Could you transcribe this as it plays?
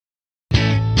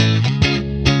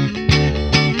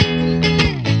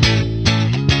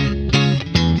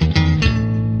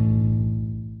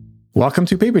Welcome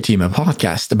to Paper Team, a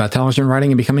podcast about television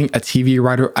writing and becoming a TV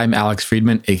writer. I'm Alex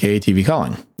Friedman, aka TV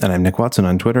Calling. And I'm Nick Watson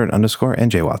on Twitter at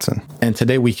 _NJ And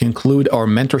today we conclude our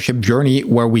mentorship journey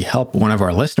where we help one of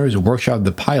our listeners workshop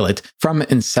the pilot from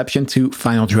inception to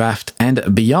final draft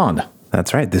and beyond.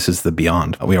 That's right. This is the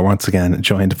Beyond. We are once again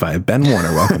joined by Ben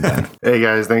Warner. Welcome, Ben. Hey,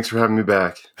 guys. Thanks for having me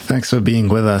back. Thanks for being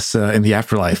with us in the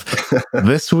afterlife.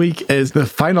 This week is the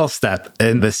final step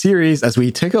in the series as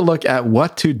we take a look at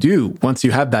what to do once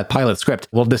you have that pilot script.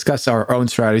 We'll discuss our own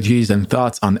strategies and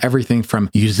thoughts on everything from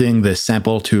using the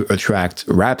sample to attract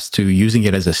reps to using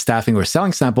it as a staffing or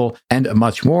selling sample and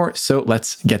much more. So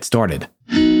let's get started.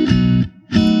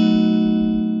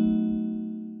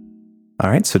 All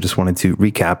right, so just wanted to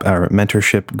recap our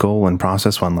mentorship goal and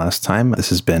process one last time. This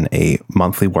has been a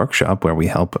monthly workshop where we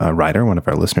help a writer, one of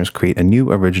our listeners, create a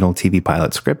new original TV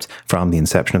pilot script from the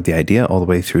inception of the idea all the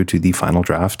way through to the final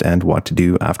draft and what to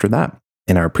do after that.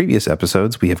 In our previous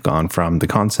episodes, we have gone from the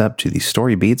concept to the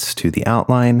story beats to the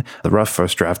outline, the rough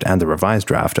first draft, and the revised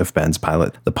draft of Ben's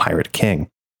pilot, The Pirate King.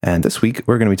 And this week,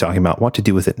 we're going to be talking about what to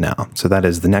do with it now. So that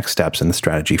is the next steps in the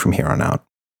strategy from here on out.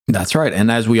 That's right.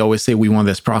 And as we always say, we want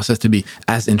this process to be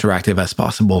as interactive as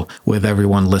possible with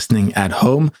everyone listening at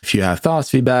home. If you have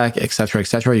thoughts, feedback, etc.,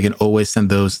 you can always send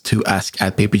those to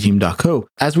ask@paperteam.co.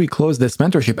 As we close this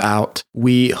mentorship out,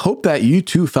 we hope that you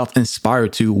too felt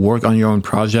inspired to work on your own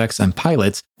projects and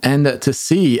pilots and to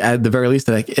see at the very least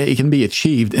that it can be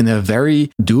achieved in a very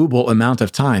doable amount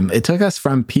of time. It took us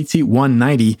from PT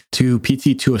 190 to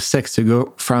PT 206 to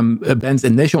go from Ben's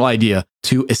initial idea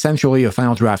to essentially a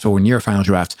final draft or near final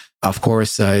draft. Of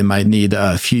course, it might need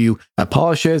a few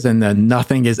polishes and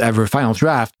nothing is ever final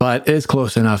draft, but it is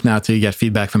close enough now to get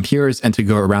feedback from peers and to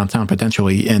go around town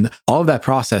potentially. And all of that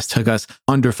process took us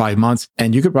under 5 months,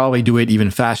 and you could probably do it even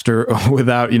faster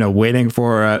without, waiting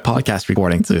for a podcast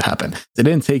recording to happen. It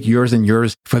didn't take years and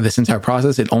years for this entire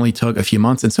process. It only took a few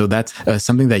months. And so that's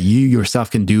something that you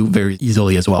yourself can do very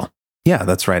easily as well. Yeah,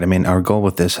 that's right. I mean, our goal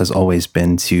with this has always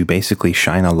been to basically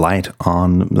shine a light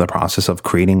on the process of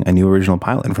creating a new original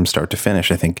pilot from start to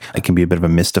finish. I think it can be a bit of a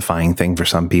mystifying thing for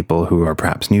some people who are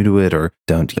perhaps new to it or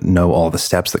don't know all the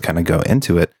steps that kind of go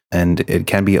into it. And it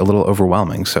can be a little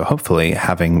overwhelming. So hopefully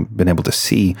having been able to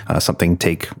see something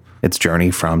take its journey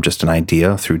from just an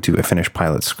idea through to a finished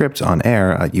pilot script on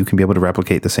air, you can be able to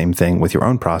replicate the same thing with your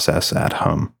own process at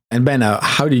home. And Ben,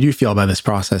 how did you feel about this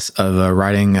process of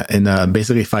writing in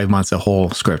basically 5 months a whole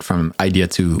script from idea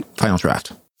to final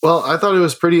draft? Well, I thought it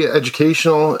was pretty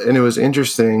educational and it was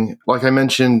interesting. Like I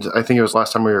mentioned, I think it was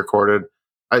last time we recorded,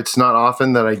 it's not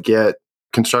often that I get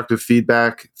constructive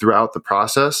feedback throughout the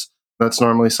process. That's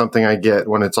normally something I get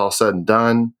when it's all said and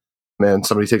done. And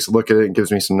somebody takes a look at it and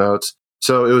gives me some notes.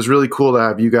 So it was really cool to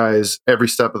have you guys every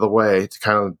step of the way to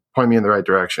kind of point me in the right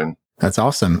direction. That's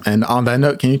awesome. And on that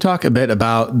note, can you talk a bit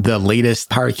about the latest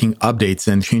Pirate King updates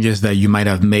and changes that you might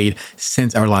have made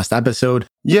since our last episode?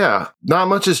 Yeah, not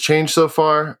much has changed so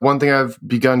far. One thing I've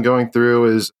begun going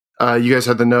through is you guys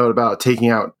had the note about taking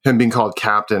out him being called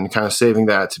captain, kind of saving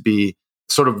that to be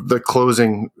sort of the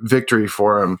closing victory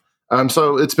for him.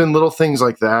 So it's been little things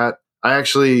like that. I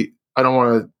don't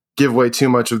want to give away too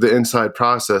much of the inside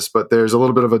process, but there's a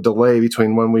little bit of a delay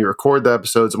between when we record the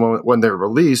episodes and when they're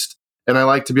released. And I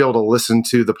like to be able to listen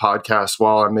to the podcast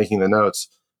while I'm making the notes.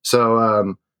 So,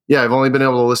 I've only been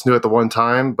able to listen to it the one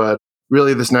time, but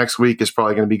really this next week is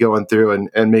probably going to be going through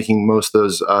and making most of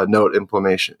those note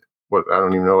implementation. I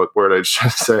don't even know what word I was trying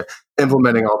to say.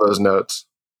 Implementing all those notes.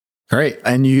 Great.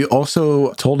 And you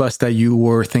also told us that you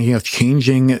were thinking of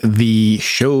changing the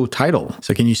show title.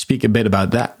 So can you speak a bit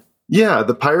about that? Yeah,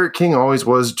 The Pirate King always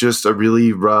was just a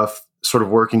really rough sort of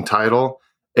working title.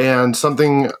 And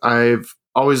something I've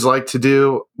always liked to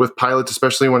do with pilots,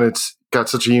 especially when it's got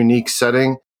such a unique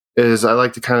setting, is I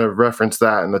like to kind of reference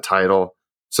that in the title.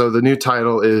 So the new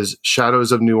title is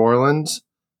Shadows of New Orleans.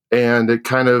 And it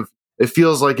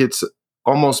feels like it's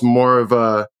almost more of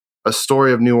a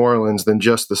story of New Orleans than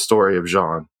just the story of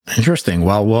Jean. Interesting.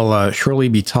 Well, we'll surely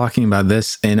be talking about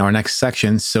this in our next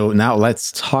section. So now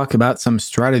let's talk about some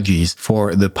strategies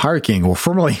for the Pirate King, or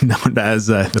formerly known as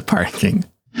the Pirate King.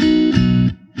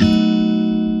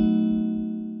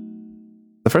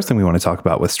 The first thing we want to talk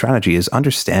about with strategy is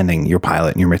understanding your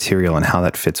pilot and your material and how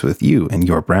that fits with you and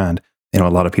your brand. A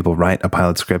lot of people write a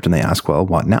pilot script and they ask, well,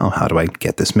 what now? How do I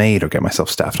get this made or get myself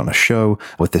staffed on a show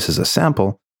with this as a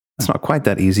sample? It's not quite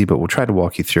that easy, but we'll try to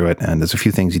walk you through it. And there's a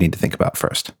few things you need to think about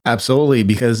first. Absolutely,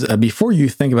 because before you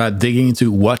think about digging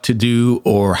into what to do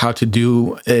or how to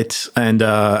do it and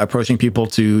approaching people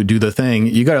to do the thing,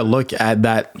 you got to look at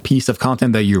that piece of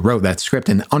content that you wrote, that script,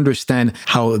 and understand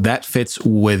how that fits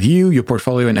with you, your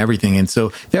portfolio, and everything. And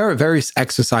so there are various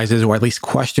exercises or at least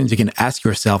questions you can ask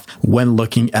yourself when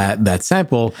looking at that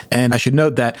sample. And I should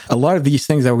note that a lot of these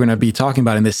things that we're going to be talking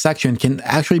about in this section can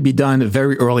actually be done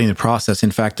very early in the process.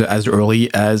 In fact, as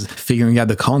early as figuring out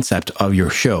the concept of your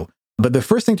show. But the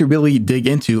first thing to really dig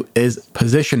into is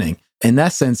positioning. In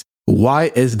essence,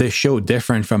 why is this show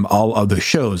different from all other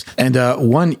shows? And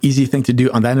one easy thing to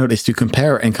do on that note is to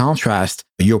compare and contrast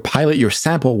your pilot, your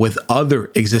sample, with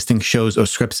other existing shows or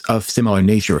scripts of similar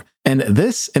nature. And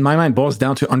this, in my mind, boils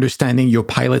down to understanding your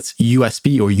pilot's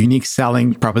USP or unique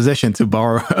selling proposition, to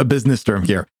borrow a business term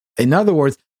here. In other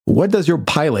words, what does your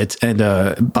pilot,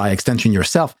 and by extension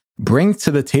yourself, bring to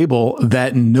the table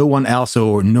that no one else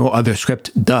or no other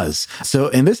script does? So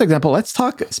in this example, let's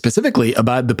talk specifically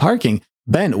about the parking.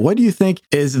 Ben, what do you think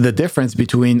is the difference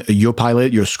between your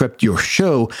pilot, your script, your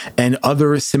show, and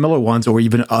other similar ones, or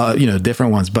even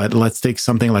different ones? But let's take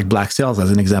something like Black Sails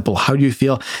as an example. How do you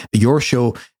feel your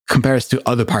show compares to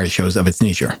other party shows of its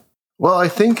nature? Well, I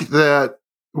think that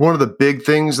one of the big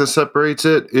things that separates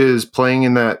it is playing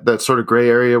in that sort of gray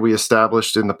area we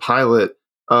established in the pilot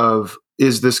of,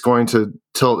 is this going to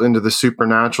tilt into the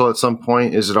supernatural at some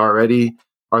point? Is it already?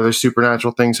 Are there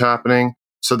supernatural things happening?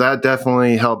 So that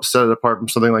definitely helps set it apart from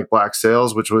something like Black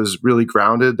Sails, which was really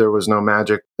grounded. There was no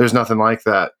magic. There's nothing like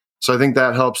that. So I think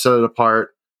that helps set it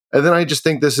apart. And then I just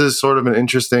think this is sort of an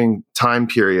interesting time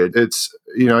period. It's,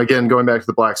 again, going back to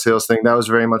the Black Sails thing, that was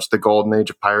very much the golden age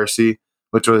of piracy,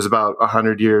 which was about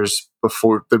 100 years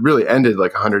before, that really ended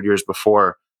like 100 years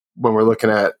before when we're looking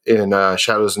at in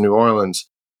Shadows of New Orleans.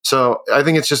 So I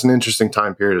think it's just an interesting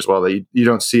time period as well that you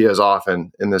don't see as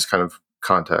often in this kind of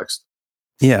context.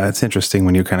 Yeah, it's interesting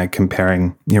when you're kind of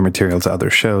comparing your material to other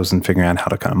shows and figuring out how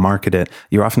to kind of market it.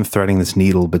 You're often threading this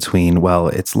needle between, well,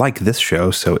 it's like this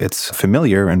show, so it's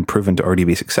familiar and proven to already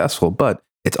be successful, but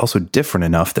it's also different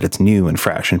enough that it's new and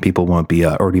fresh and people won't be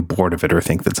already bored of it or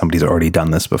think that somebody's already done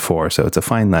this before. So it's a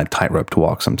fine tightrope to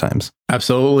walk sometimes.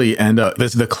 Absolutely. And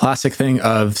this is the classic thing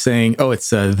of saying, oh, it's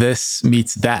this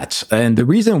meets that. And the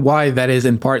reason why that is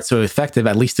in part so effective,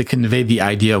 at least to convey the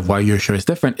idea of why your show is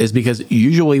different, is because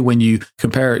usually when you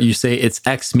compare, you say it's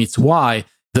X meets Y,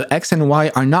 the X and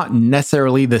Y are not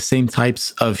necessarily the same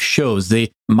types of shows.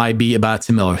 They might be about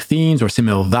similar themes or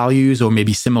similar values or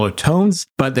maybe similar tones,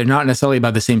 but they're not necessarily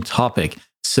about the same topic.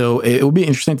 So it will be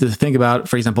interesting to think about,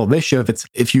 for example, this show,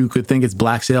 if you could think it's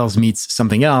Black Sails meets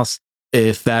something else,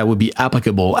 if that would be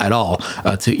applicable at all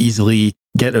to easily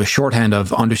get a shorthand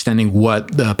of understanding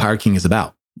what the Pirate King is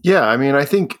about. Yeah, I mean, I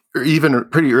think even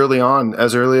pretty early on,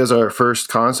 as early as our first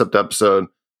concept episode,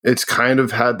 it's kind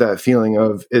of had that feeling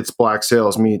of it's Black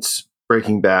Sails meets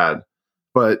Breaking Bad.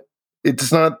 But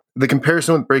it's not, the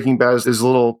comparison with Breaking Bad is a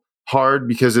little hard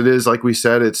because it is, like we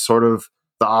said, it's sort of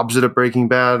the opposite of Breaking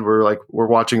Bad. We're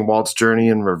watching Walt's journey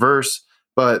in reverse.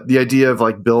 But the idea of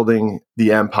like building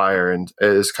the empire and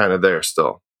is kind of there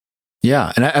still.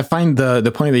 Yeah. And I find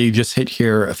the point that you just hit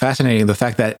here fascinating. The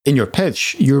fact that in your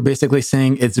pitch, you're basically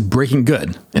saying it's Breaking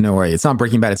Good in a way. It's not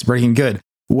Breaking Bad, it's Breaking Good,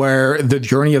 where the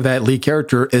journey of that lead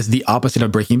character is the opposite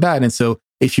of Breaking Bad. And so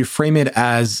if you frame it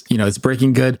as, it's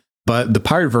Breaking Good, but the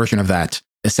pirate version of that,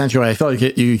 essentially, I feel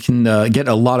like you can get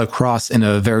a lot across in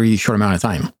a very short amount of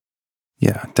time.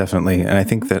 Yeah, definitely. And I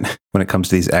think that when it comes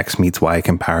to these X meets Y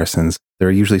comparisons, there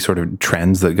are usually sort of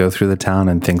trends that go through the town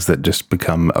and things that just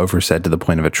become oversaid to the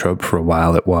point of a trope. For a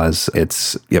while it was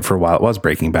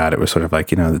Breaking Bad. It was sort of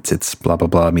like, it's blah, blah,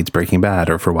 blah meets Breaking Bad.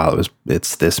 Or for a while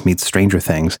it's this meets Stranger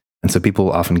Things. And so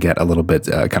people often get a little bit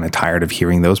kind of tired of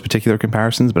hearing those particular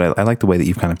comparisons. But I like the way that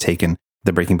you've kind of taken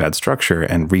the Breaking Bad structure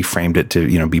and reframed it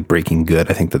to, be Breaking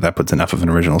Good. I think that puts enough of an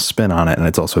original spin on it. And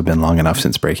it's also been long enough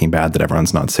since Breaking Bad that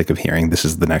everyone's not sick of hearing this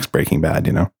is the next Breaking Bad,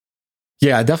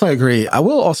 Yeah, I definitely agree. I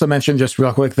will also mention just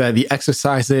real quick that the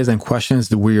exercises and questions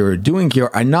that we're doing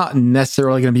here are not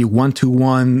necessarily going to be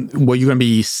one-to-one what you're going to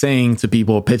be saying to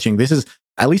people pitching. This is,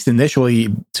 at least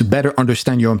initially, to better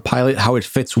understand your own pilot, how it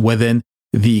fits within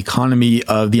the economy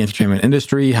of the entertainment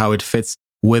industry, how it fits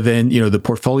within, the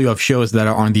portfolio of shows that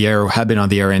are on the air or have been on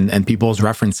the air and people's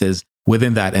references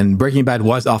within that. And Breaking Bad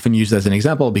was often used as an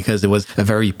example because it was a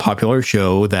very popular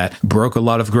show that broke a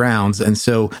lot of grounds. And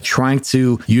so trying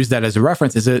to use that as a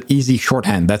reference is an easy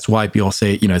shorthand. That's why people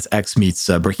say, it's X meets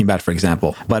Breaking Bad, for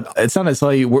example. But it's not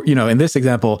necessarily, in this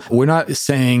example, we're not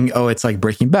saying, oh, it's like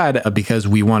Breaking Bad because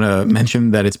we want to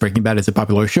mention that it's Breaking Bad. It's a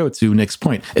popular show, to Nick's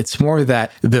point. It's more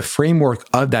that the framework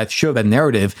of that show, that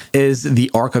narrative, is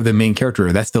the arc of the main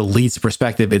character. That's the lead's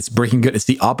perspective. It's Breaking Good. It's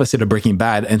the opposite of Breaking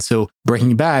Bad. And so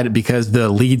Breaking Bad, because the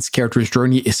lead's character's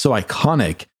journey is so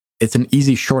iconic, it's an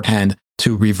easy shorthand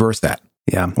to reverse that.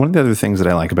 Yeah. One of the other things that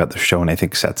I like about the show, and I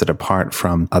think sets it apart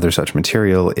from other such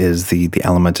material, is the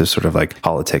element of sort of like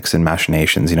politics and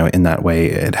machinations. In that way,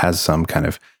 it has some kind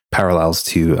of parallels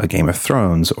to a Game of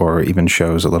Thrones, or even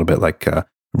shows a little bit like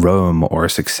Rome or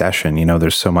Succession.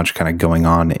 There's so much kind of going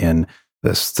on in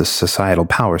this societal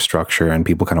power structure and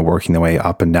people kind of working their way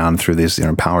up and down through these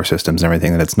power systems and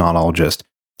everything, that it's not all just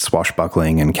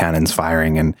swashbuckling and cannons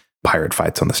firing and pirate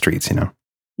fights on the streets.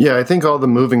 Yeah, I think all the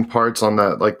moving parts on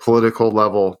that like political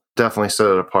level definitely set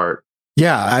it apart.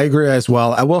 Yeah, I agree as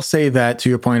well. I will say that, to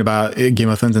your point about Game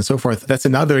of Thrones and so forth, that's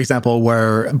another example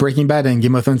where Breaking Bad and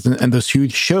Game of Thrones and those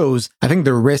huge shows, I think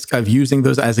the risk of using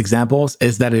those as examples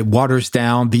is that it waters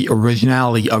down the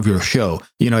originality of your show.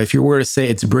 If you were to say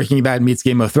it's Breaking Bad meets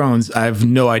Game of Thrones, I have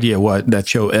no idea what that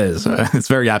show is. It's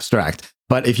very abstract.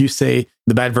 But if you say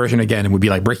the bad version again, it would be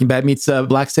like Breaking Bad meets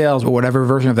Black Sails or whatever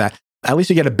version of that, at least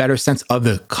you get a better sense of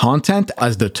the content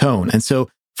as the tone. And so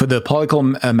for the political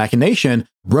machination,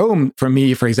 Rome, for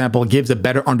me, for example, gives a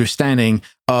better understanding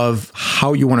of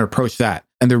how you want to approach that.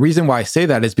 And the reason why I say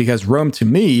that is because Rome, to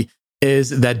me,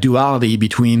 is that duality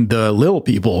between the little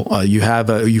people.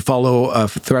 You follow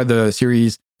throughout the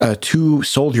series 2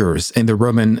 soldiers in the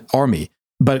Roman army.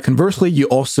 But conversely, you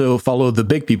also follow the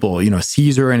big people,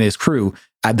 Caesar and his crew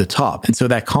at the top. And so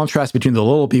that contrast between the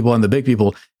little people and the big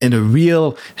people in a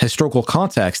real historical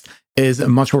context is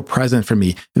much more present for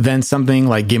me than something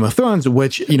like Game of Thrones,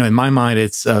 which, in my mind,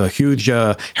 it's a huge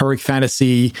heroic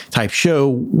fantasy type show,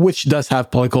 which does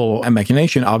have political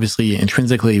machination, obviously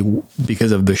intrinsically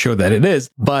because of the show that it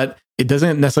is. But it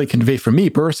doesn't necessarily convey for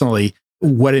me personally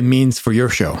what it means for your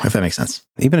show, if that makes sense.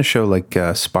 Even a show like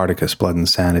Spartacus, Blood and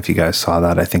Sand, if you guys saw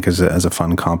that, I think is a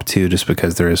fun comp too, just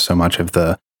because there is so much of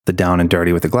the down and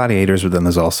dirty with the gladiators, but then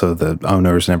there's also the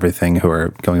owners and everything who are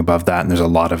going above that. And there's a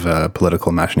lot of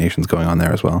political machinations going on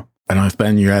there as well. I don't know if,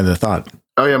 Ben, you had a thought.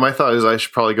 Oh, yeah. My thought is I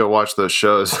should probably go watch those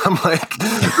shows. I'm like,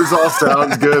 this all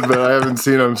sounds good, but I haven't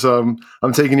seen them. So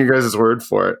I'm taking you guys' word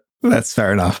for it. That's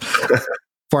fair enough.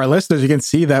 For our listeners, you can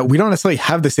see that we don't necessarily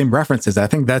have the same references. I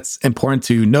think that's important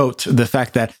to note, the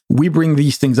fact that we bring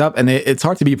these things up, and it's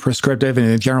hard to be prescriptive in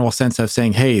a general sense of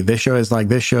saying, hey, this show is like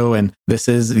this show, and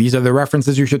these are the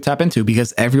references you should tap into,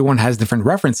 because everyone has different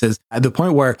references. At the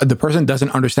point where the person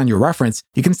doesn't understand your reference,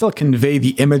 you can still convey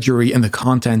the imagery and the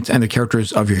content and the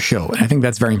characters of your show. And I think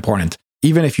that's very important.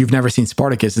 Even if you've never seen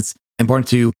Spartacus, it's important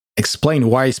to explain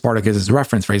why Spartacus is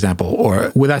referenced, for example,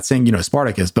 or without saying,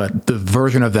 Spartacus, but the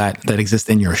version of that exists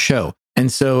in your show.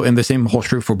 And so, and the same holds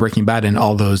true for Breaking Bad and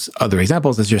all those other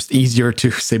examples. It's just easier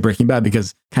to say Breaking Bad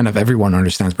because kind of everyone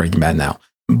understands Breaking Bad now.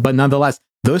 But nonetheless,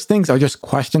 those things are just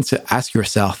questions to ask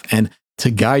yourself and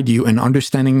to guide you in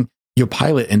understanding your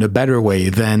pilot in a better way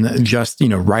than just,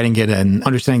 writing it and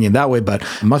understanding it that way, but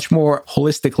much more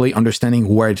holistically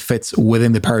understanding where it fits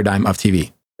within the paradigm of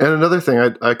TV. And another thing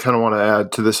I kind of want to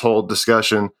add to this whole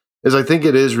discussion is I think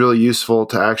it is really useful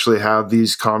to actually have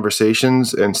these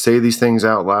conversations and say these things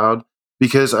out loud,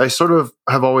 because I sort of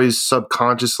have always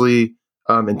subconsciously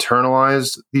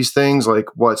internalized these things, like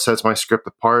what sets my script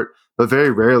apart. But very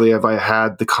rarely have I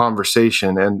had the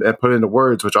conversation and put into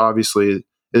words, which obviously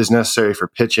is necessary for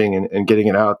pitching and getting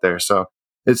it out there. So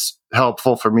it's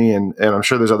helpful for me. And I'm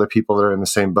sure there's other people that are in the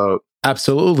same boat.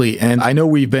 Absolutely. And I know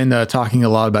we've been talking a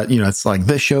lot about, it's like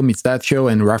this show meets that show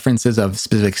and references of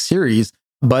specific series,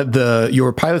 but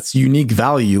your pilot's unique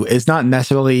value is not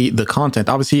necessarily the content.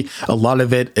 Obviously, a lot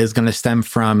of it is going to stem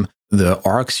from the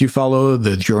arcs you follow,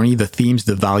 the journey, the themes,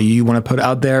 the value you want to put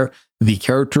out there, the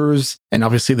characters, and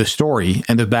obviously the story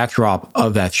and the backdrop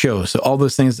of that show. So all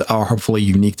those things are hopefully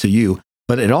unique to you.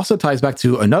 But it also ties back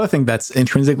to another thing that's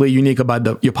intrinsically unique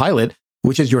about your pilot,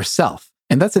 which is yourself.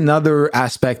 And that's another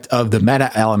aspect of the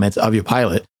meta element of your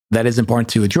pilot that is important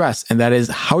to address. And that is,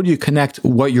 how do you connect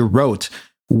what you wrote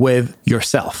with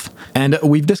yourself. And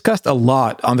we've discussed a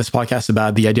lot on this podcast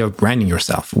about the idea of branding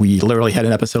yourself. We literally had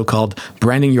an episode called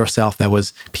Branding Yourself that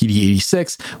was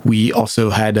PD86. We also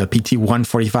had a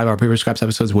PT145, our Paper Scraps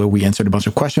episodes, where we answered a bunch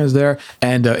of questions there.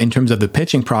 And in terms of the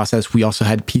pitching process, we also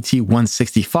had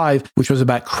PT165, which was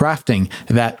about crafting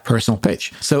that personal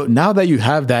pitch. So now that you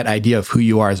have that idea of who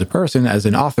you are as a person, as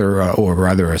an author, or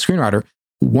rather a screenwriter,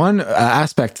 one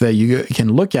aspect that you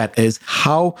can look at is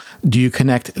how do you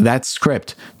connect that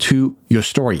script to your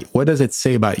story? What does it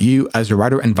say about you as a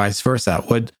writer and vice versa?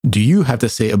 What do you have to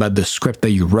say about the script that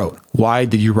you wrote? Why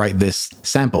did you write this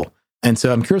sample? And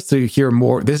so I'm curious to hear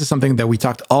more. This is something that we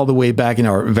talked all the way back in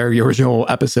our very original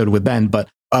episode with Ben, but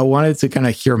I wanted to kind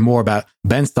of hear more about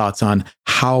Ben's thoughts on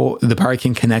how the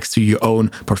Paraking connects to your own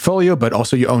portfolio, but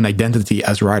also your own identity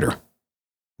as a writer.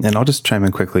 And I'll just chime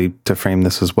in quickly to frame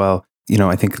this as well.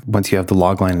 I think once you have the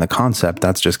logline and the concept,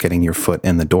 that's just getting your foot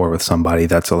in the door with somebody.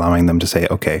 That's allowing them to say,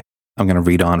 okay, I'm going to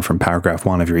read on from paragraph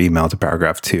 1 of your email to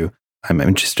paragraph 2. I'm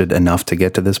interested enough to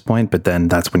get to this point, but then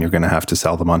that's when you're going to have to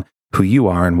sell them on who you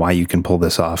are and why you can pull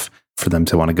this off for them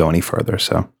to want to go any further.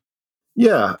 So,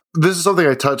 yeah, this is something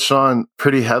I touched on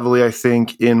pretty heavily, I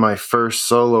think, in my first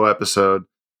solo episode.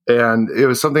 And it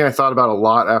was something I thought about a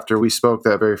lot after we spoke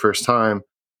that very first time.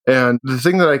 And the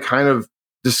thing that I kind of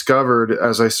discovered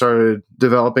as I started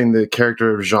developing the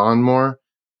character of Jean more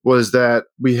was that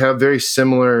we have very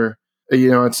similar,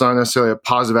 it's not necessarily a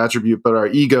positive attribute, but our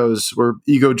egos, we're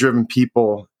ego-driven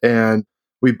people. And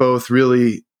we both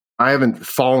really, I haven't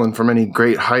fallen from any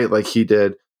great height like he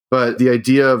did, but the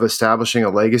idea of establishing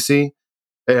a legacy,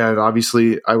 and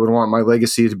obviously I would want my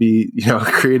legacy to be,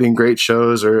 creating great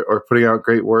shows or putting out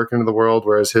great work into the world,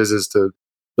 whereas his is to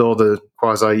build a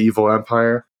quasi-evil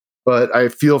empire. But I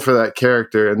feel for that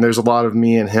character, and there's a lot of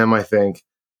me and him, I think.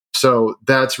 So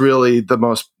that's really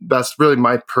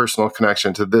my personal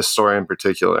connection to this story in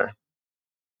particular.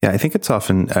 Yeah, I think it's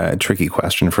often a tricky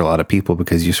question for a lot of people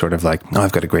because you sort of like,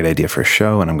 I've got a great idea for a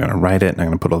show and I'm going to write it and I'm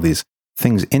going to put all these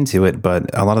things into it.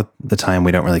 But a lot of the time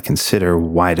we don't really consider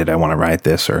why did I want to write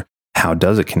this or how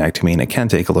does it connect to me? And it can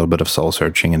take a little bit of soul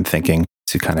searching and thinking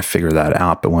to kind of figure that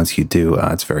out. But once you do,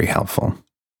 it's very helpful.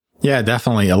 Yeah,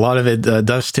 definitely. A lot of it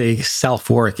does take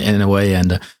self-work in a way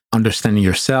and understanding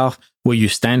yourself, what you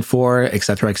stand for, et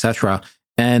cetera, et cetera.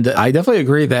 And I definitely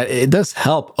agree that it does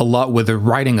help a lot with the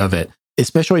writing of it,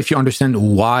 especially if you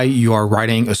understand why you are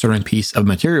writing a certain piece of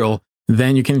material,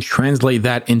 then you can translate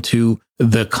that into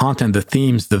the content, the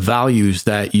themes, the values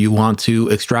that you want to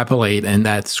extrapolate in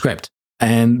that script.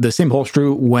 And the same holds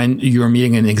true when you're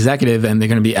meeting an executive and they're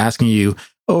going to be asking you,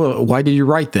 oh, why did you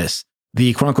write this?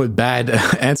 The quote unquote bad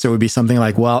answer would be something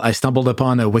like, well, I stumbled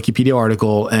upon a Wikipedia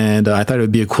article and I thought it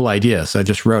would be a cool idea, so I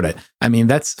just wrote it. I mean,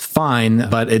 that's fine,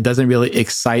 but it doesn't really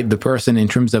excite the person in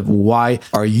terms of why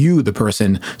are you the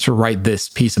person to write this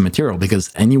piece of material?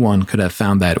 Because anyone could have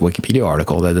found that Wikipedia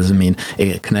article. That doesn't mean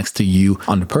it connects to you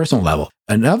on the personal level.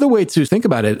 Another way to think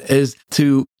about it is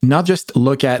to not just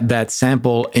look at that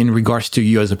sample in regards to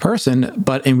you as a person,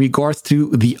 but in regards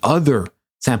to the other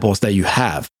samples that you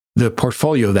have, the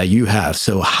portfolio that you have.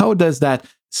 So how does that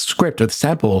script or the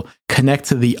sample connect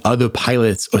to the other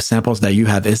pilots or samples that you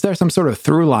have? Is there some sort of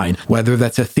through line, whether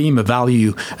that's a theme, a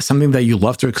value, something that you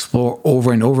love to explore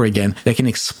over and over again that can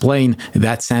explain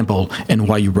that sample and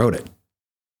why you wrote it?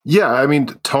 Yeah, I mean,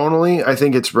 tonally, I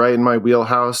think it's right in my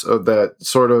wheelhouse of that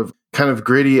sort of kind of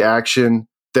gritty action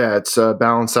that's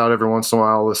balanced out every once in a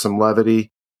while with some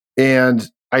levity. And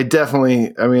I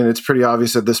definitely, it's pretty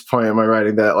obvious at this point in my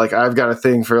writing that like I've got a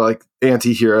thing for like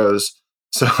anti-heroes.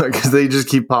 So because they just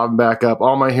keep popping back up.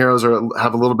 All my heroes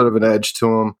have a little bit of an edge to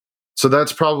them. So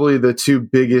that's probably the two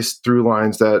biggest through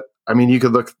lines that, you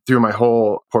could look through my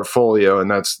whole portfolio and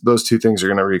those two things are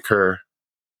going to recur.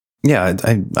 Yeah,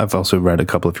 I've also read a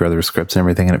couple of your other scripts and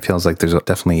everything, and it feels like there's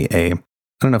definitely I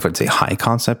don't know if I'd say high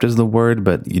concept is the word,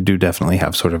 but you do definitely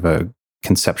have sort of a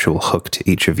conceptual hook to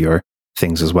each of your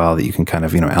things as well that you can kind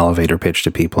of, elevator pitch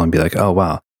to people and be like, oh,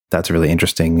 wow, that's a really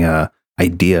interesting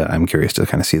idea. I'm curious to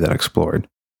kind of see that explored.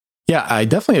 Yeah, I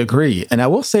definitely agree. And I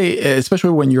will say, especially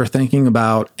when you're thinking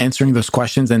about answering those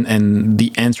questions and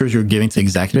the answers you're giving to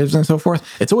executives and so forth,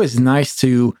 it's always nice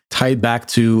to tie it back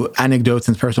to anecdotes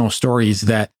and personal stories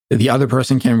that the other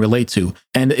person can relate to.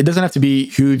 And it doesn't have to be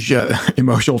huge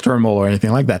emotional turmoil or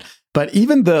anything like that. But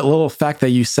even the little fact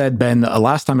that you said, Ben,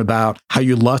 last time about how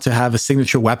you love to have a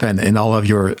signature weapon in all of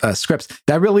your scripts,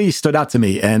 that really stood out to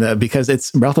me. And because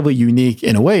it's relatively unique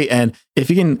in a way. And if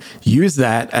you can use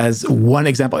that as one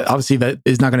example, obviously that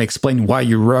is not going to explain why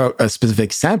you wrote a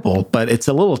specific sample, but it's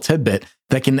a little tidbit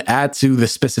that can add to the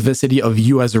specificity of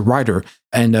you as a writer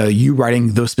and you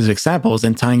writing those specific samples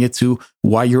and tying it to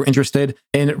why you're interested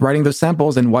in writing those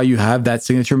samples and why you have that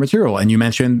signature material. And you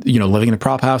mentioned, living in a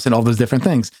prop house and all those different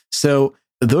things. So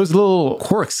those little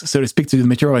quirks, so to speak, to the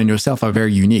material in yourself are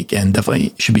very unique and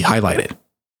definitely should be highlighted.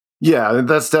 Yeah,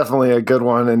 that's definitely a good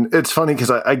one. And it's funny because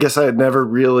I guess I had never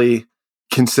really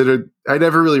I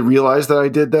never really realized that I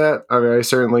did that. I mean, I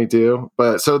certainly do.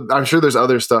 But so I'm sure there's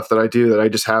other stuff that I do that I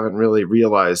just haven't really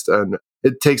realized. And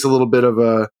it takes a little bit of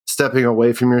a stepping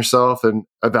away from yourself and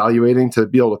evaluating to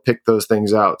be able to pick those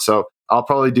things out. So I'll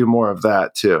probably do more of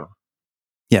that too.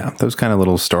 Yeah, those kind of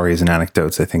little stories and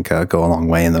anecdotes, I think, go a long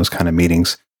way in those kind of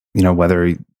meetings.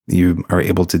 Whether you are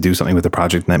able to do something with the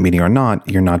project in that meeting or not,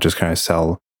 you're not just going to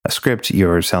sell a script,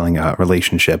 you're selling a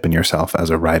relationship and yourself as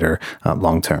a writer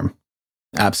long term.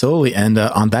 Absolutely. And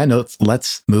on that note,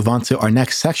 let's move on to our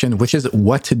next section, which is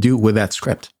what to do with that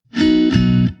script.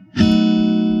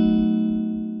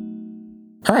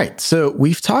 All right. So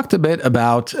we've talked a bit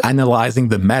about analyzing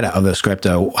the meta of the script,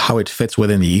 how it fits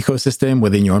within the ecosystem,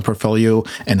 within your own portfolio,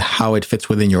 and how it fits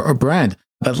within your brand.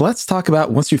 But let's talk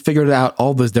about, once you figured out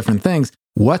all those different things,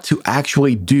 what to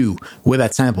actually do with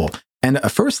that sample. And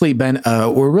firstly, Ben,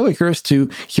 we're really curious to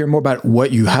hear more about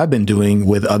what you have been doing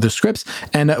with other scripts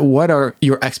and what are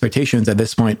your expectations at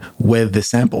this point with this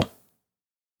sample?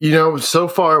 So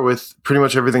far with pretty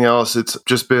much everything else, it's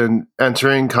just been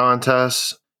entering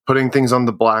contests, putting things on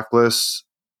the blacklist.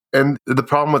 And the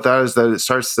problem with that is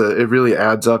that it really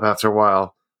adds up after a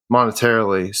while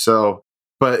monetarily. So,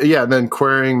 but yeah, then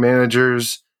querying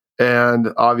managers and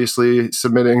obviously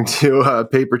submitting to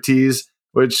Paper Tees,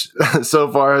 which so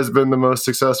far has been the most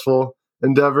successful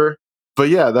endeavor. But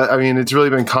yeah, it's really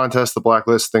been contests, the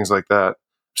blacklist, things like that.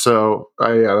 So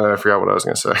I forgot what I was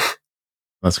going to say.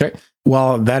 That's great.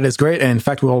 Well, that is great. And in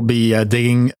fact, we'll be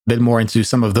digging a bit more into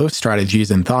some of those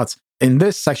strategies and thoughts. In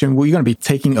this section, we're going to be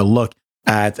taking a look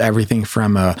at everything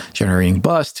from generating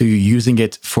buzz to using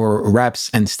it for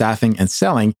reps and staffing and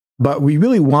selling. But we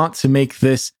really want to make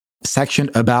this section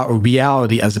about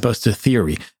reality as opposed to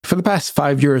theory. For the past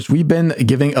 5 years, we've been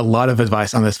giving a lot of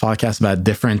advice on this podcast about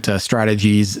different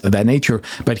strategies of that nature.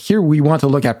 But here we want to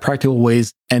look at practical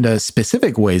ways and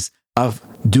specific ways of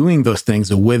doing those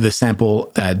things with the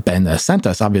sample that Ben sent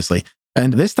us, obviously.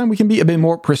 And this time we can be a bit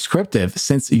more prescriptive,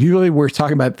 since usually we're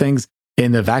talking about things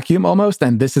in a vacuum almost,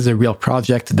 and this is a real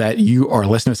project that you, our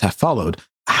listeners, have followed.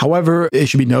 However, it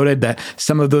should be noted that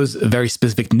some of those very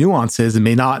specific nuances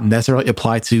may not necessarily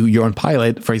apply to your own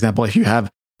pilot. For example, if you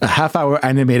have a half-hour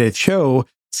animated show,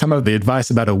 some of the advice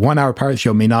about a 1-hour pilot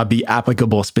show may not be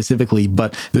applicable specifically,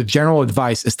 but the general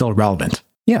advice is still relevant.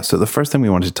 Yeah, so the first thing we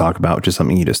wanted to talk about, which is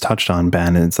something you just touched on,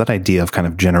 Ben, is that idea of kind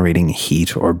of generating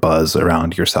heat or buzz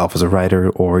around yourself as a writer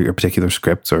or your particular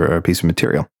script or a piece of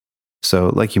material.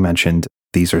 So like you mentioned,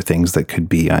 these are things that could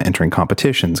be entering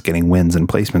competitions, getting wins and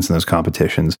placements in those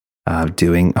competitions,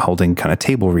 holding kind of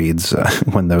table reads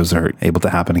when those are able to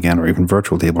happen again, or even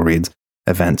virtual table reads,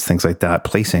 events, things like that,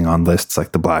 placing on lists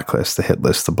like the blacklist, the hit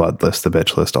list, the blood list, the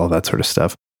bitch list, all that sort of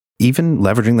stuff. Even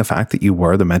leveraging the fact that you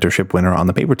were the mentorship winner on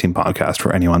the Paper Team podcast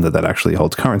for anyone that actually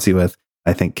holds currency with,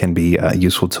 I think can be a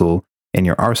useful tool in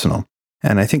your arsenal.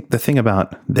 And I think the thing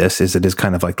about this is it is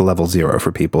kind of like the level 0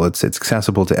 for people. It's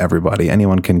accessible to everybody.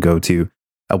 Anyone can go to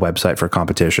a website for a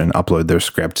competition, upload their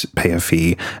script, pay a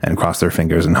fee, and cross their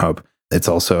fingers and hope. It's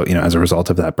also, as a result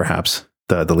of that, perhaps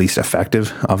the least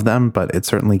effective of them, but it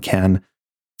certainly can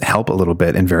help a little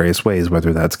bit in various ways,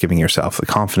 whether that's giving yourself the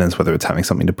confidence, whether it's having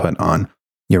something to put on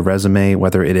your resume,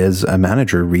 whether it is a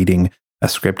manager reading a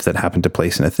script that happened to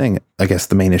place in a thing. I guess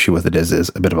the main issue with it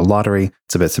is a bit of a lottery.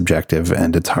 It's a bit subjective,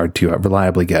 and it's hard to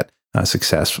reliably get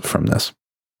success from this.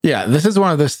 Yeah, this is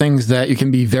one of those things that you can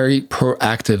be very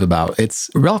proactive about. It's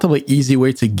a relatively easy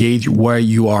way to gauge where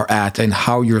you are at and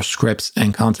how your scripts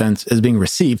and content is being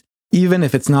received, even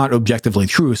if it's not objectively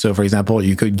true. So, for example,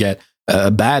 you could get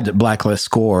a bad blacklist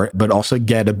score, but also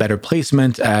get a better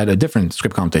placement at a different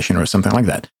script competition or something like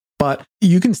that. But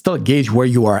you can still gauge where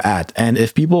you are at. And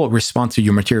if people respond to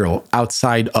your material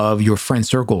outside of your friend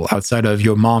circle, outside of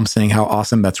your mom saying how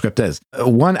awesome that script is,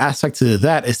 one aspect to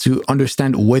that is to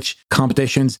understand which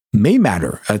competitions may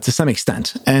matter to some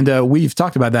extent. And we've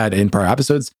talked about that in prior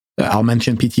episodes. I'll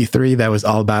mention PT3, that was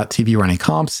all about TV running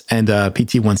comps, and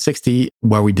PT160,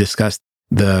 where we discussed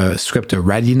the script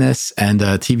readiness and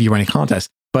TV running contests.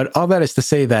 But all that is to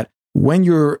say that when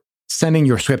you're sending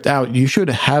your script out, you should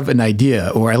have an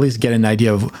idea, or at least get an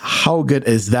idea of how good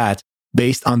is that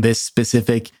based on this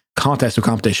specific contest or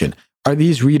competition. Are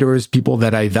these readers people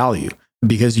that I value?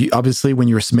 because you obviously when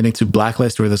you're submitting to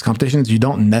Blacklist or those competitions, you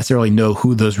don't necessarily know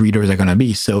who those readers are going to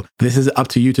be. So this is up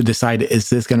to you to decide, is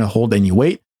this going to hold any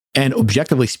weight? And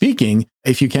objectively speaking,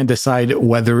 if you can't decide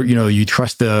whether, you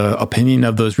trust the opinion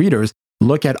of those readers,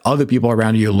 look at other people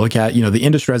around you, look at, the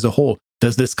industry as a whole.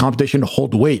 Does this competition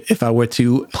hold weight? If I were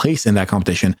to place in that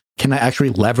competition, can I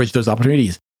actually leverage those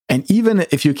opportunities? And even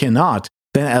if you cannot,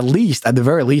 then at the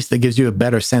very least, it gives you a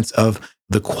better sense of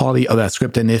the quality of that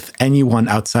script and if anyone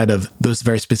outside of those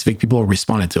very specific people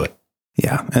responded to it.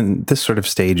 Yeah. And this sort of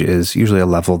stage is usually a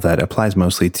level that applies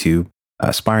mostly to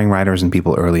aspiring writers and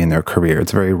people early in their career.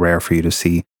 It's very rare for you to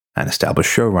see an established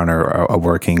showrunner or a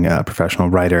working professional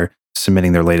writer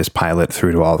submitting their latest pilot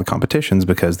through to all the competitions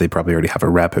because they probably already have a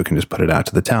rep who can just put it out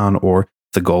to the town, or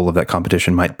the goal of that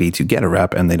competition might be to get a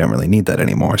rep and they don't really need that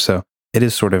anymore. So it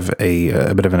is sort of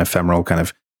a bit of an ephemeral kind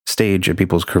of stage in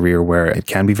people's career where it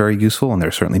can be very useful. And there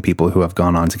are certainly people who have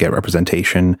gone on to get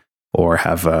representation or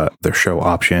have their show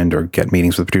optioned or get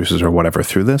meetings with producers or whatever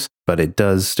through this. But it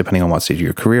does, depending on what stage of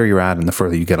your career you're at and the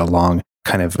further you get along,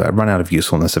 kind of run out of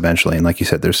usefulness eventually. And like you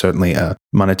said, there's certainly a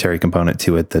monetary component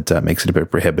to it that makes it a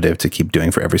bit prohibitive to keep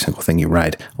doing for every single thing you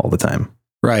write all the time.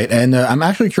 Right. And I'm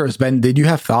actually curious, Ben, did you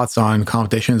have thoughts on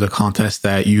competitions or contests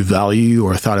that you value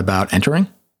or thought about entering?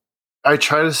 I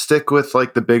try to stick with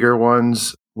like the bigger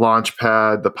ones,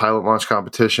 Launchpad, the pilot launch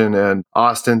competition, and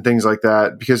Austin, things like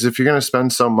that. Because if you're going to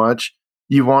spend so much,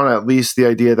 you want at least the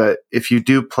idea that if you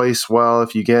do place well,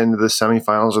 if you get into the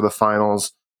semifinals or the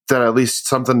finals, that at least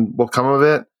something will come of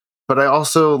it. But I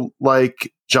also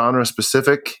like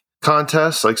genre-specific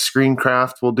contests, like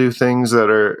Screencraft will do things that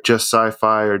are just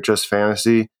sci-fi or just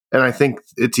fantasy. And I think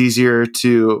it's easier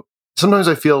to... Sometimes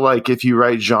I feel like if you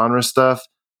write genre stuff,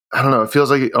 I don't know, it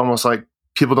feels like almost like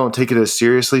people don't take it as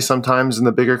seriously sometimes in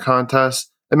the bigger contests.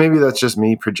 And maybe that's just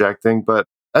me projecting, but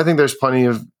I think there's plenty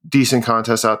of decent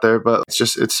contests out there, but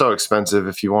it's so expensive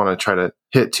if you want to try to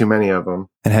hit too many of them.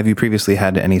 And have you previously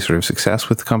had any sort of success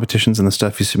with the competitions and the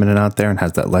stuff you submitted out there? And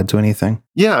has that led to anything?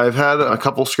 Yeah, I've had a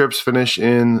couple scripts finish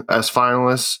in as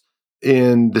finalists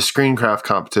in the Screencraft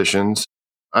competitions.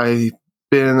 I've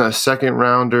been a second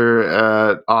rounder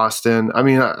at Austin. I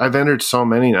mean, I've entered so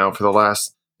many now for the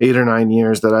last 8 or 9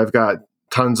 years that I've got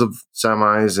tons of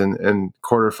semis and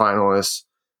quarterfinalists.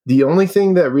 The only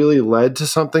thing that really led to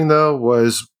something, though,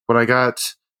 was when I got,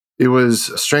 it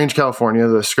was Strange California,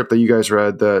 the script that you guys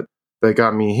read that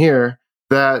got me here.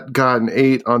 That got an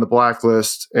 8 on the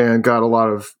Blacklist and got a lot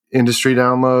of industry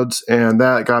downloads. And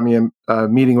that got me a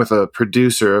meeting with a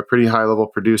producer, a pretty high-level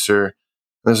producer.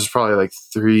 This is probably like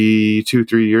 3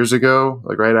 years ago,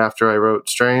 like right after I wrote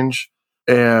Strange.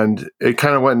 And it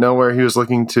kind of went nowhere. He was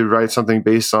looking to write something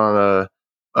based on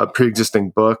a pre-existing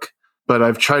book. But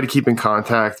I've tried to keep in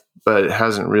contact, but it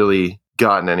hasn't really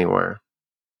gotten anywhere.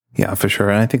 Yeah, for sure.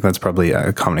 And I think that's probably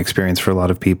a common experience for a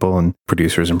lot of people, and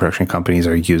producers and production companies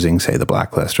are using, say, the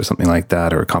Blacklist or something like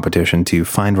that, or a competition to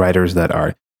find writers that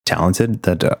are talented,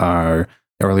 that are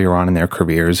earlier on in their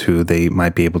careers, who they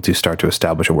might be able to start to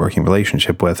establish a working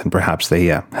relationship with. And perhaps they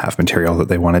have material that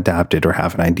they want adapted or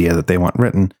have an idea that they want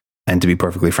written. And to be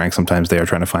perfectly frank, sometimes they are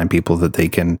trying to find people that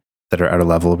are at a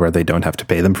level where they don't have to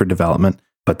pay them for development,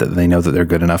 but that they know that they're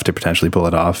good enough to potentially pull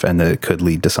it off and that it could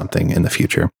lead to something in the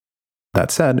future. That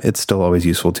said, it's still always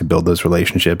useful to build those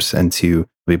relationships and to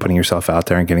be putting yourself out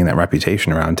there and getting that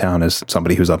reputation around town as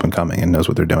somebody who's up and coming and knows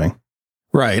what they're doing.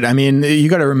 Right. I mean, you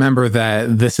got to remember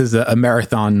that this is a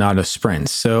marathon, not a sprint.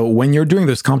 So when you're doing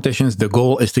those competitions, the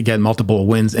goal is to get multiple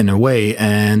wins in a way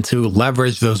and to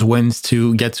leverage those wins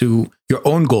to get to your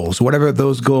own goals, whatever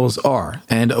those goals are.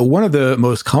 And one of the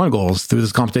most common goals through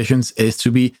these competitions is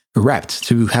to be repped,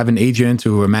 to have an agent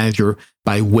or a manager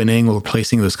by winning or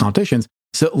placing those competitions.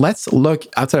 So let's look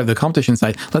outside of the competition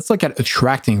side. Let's look at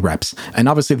attracting reps. And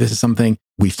obviously, this is something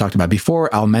we've talked about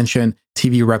before. I'll mention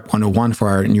TV Rep 101 for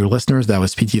our new listeners. That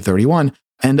was PT31.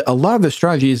 And a lot of the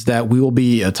strategies that we will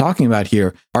be talking about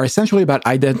here are essentially about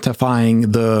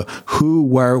identifying the who,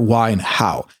 where, why, and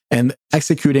how, and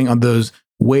executing on those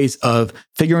ways of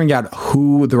figuring out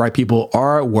who the right people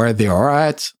are, where they are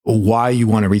at, why you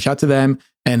want to reach out to them,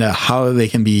 and how they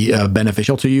can be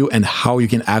beneficial to you and how you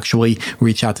can actually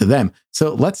reach out to them.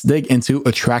 So let's dig into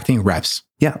attracting reps.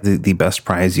 Yeah, the best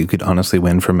prize you could honestly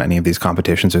win from any of these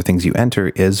competitions or things you enter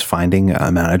is finding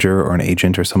a manager or an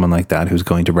agent or someone like that who's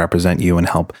going to represent you and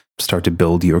help start to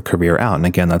build your career out. And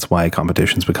again, that's why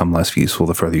competitions become less useful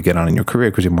the further you get on in your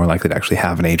career, because you're more likely to actually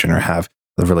have an agent or have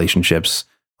the relationships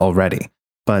already.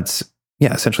 But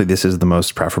yeah, essentially, this is the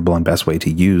most preferable and best way to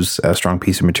use a strong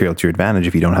piece of material to your advantage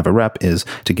if you don't have a rep, is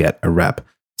to get a rep.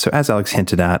 So as Alex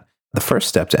hinted at, The first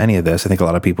step to any of this, I think a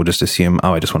lot of people just assume,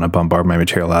 oh, I just want to bombard my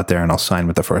material out there and I'll sign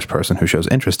with the first person who shows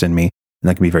interest in me. And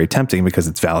that can be very tempting because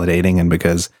it's validating and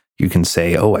because you can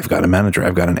say, oh, I've got a manager,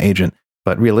 I've got an agent.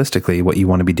 But realistically, what you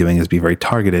want to be doing is be very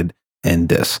targeted in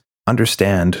this.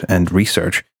 Understand and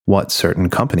research what certain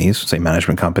companies, say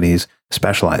management companies,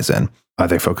 specialize in. Are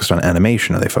they focused on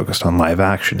animation? Are they focused on live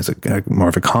action? Is it more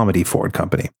of a comedy forward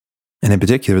company? And in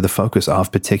particular, the focus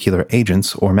of particular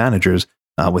agents or managers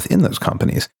within those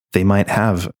companies. They might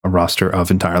have a roster of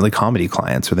entirely comedy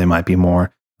clients, or they might be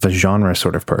more of a genre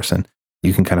sort of person.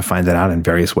 You can kind of find that out in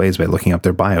various ways by looking up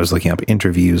their bios, looking up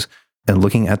interviews, and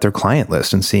looking at their client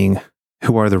list and seeing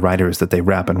who are the writers that they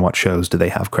rep and what shows do they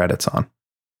have credits on.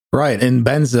 Right. In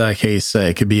Ben's case,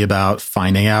 it could be about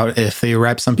finding out if they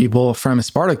rep some people from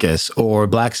Spartacus or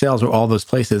Black Sails or all those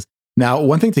places. Now,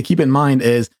 one thing to keep in mind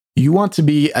is you want to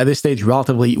be at this stage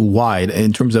relatively wide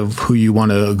in terms of who you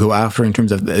want to go after in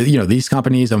terms of, these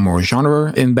companies are more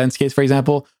genre in Ben's case, for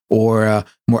example, or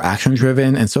more action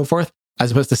driven and so forth,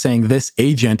 as opposed to saying this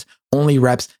agent only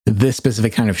reps this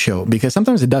specific kind of show. Because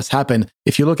sometimes it does happen.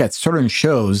 If you look at certain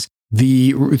shows,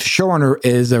 the showrunner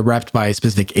is repped by a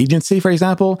specific agency, for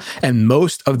example, and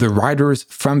most of the writers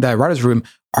from that writer's room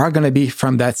are going to be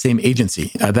from that same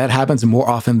agency. That happens more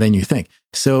often than you think.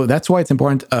 So that's why it's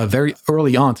important very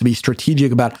early on to be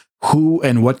strategic about who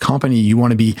and what company you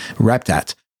want to be repped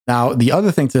at. Now, the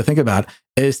other thing to think about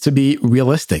is to be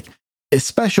realistic,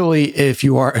 especially if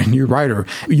you are a new writer.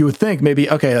 You would think maybe,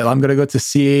 okay, I'm going to go to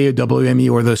CA or WME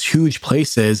or those huge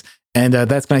places, and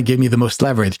that's going to give me the most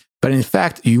leverage. But in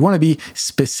fact, you want to be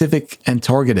specific and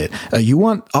targeted. You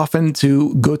want often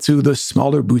to go to the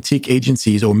smaller boutique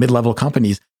agencies or mid-level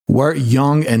companies where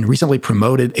young and recently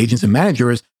promoted agents and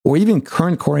managers, or even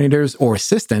current coordinators or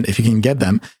assistant, if you can get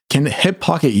them, can hip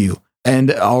pocket you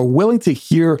and are willing to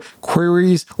hear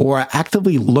queries or are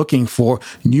actively looking for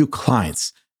new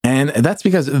clients. And that's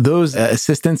because those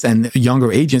assistants and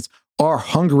younger agents are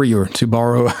hungrier, to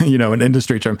borrow, an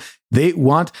industry term. They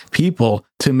want people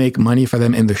to make money for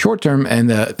them in the short term and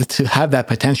to have that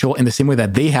potential in the same way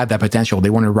that they had that potential. They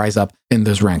want to rise up in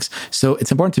those ranks. So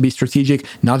it's important to be strategic,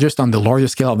 not just on the larger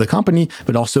scale of the company,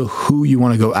 but also who you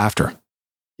want to go after.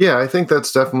 Yeah, I think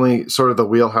that's definitely sort of the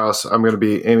wheelhouse I'm going to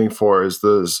be aiming for is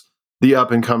the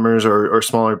up-and-comers or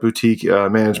smaller boutique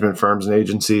management firms and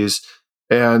agencies.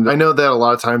 And I know that a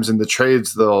lot of times in the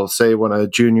trades, they'll say when a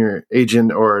junior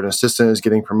agent or an assistant is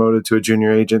getting promoted to a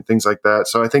junior agent, things like that.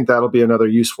 So I think that'll be another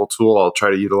useful tool I'll try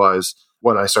to utilize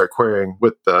when I start querying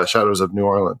with Shadows of New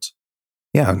Orleans.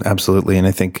 Yeah, absolutely. And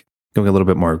I think going a little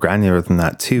bit more granular than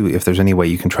that too, if there's any way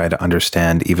you can try to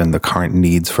understand even the current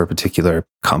needs for a particular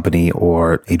company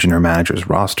or agent or manager's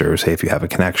roster, say if you have a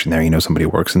connection there, somebody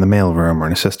works in the mailroom or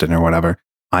an assistant or whatever.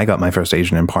 I got my first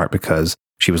agent in part because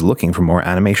she was looking for more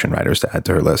animation writers to add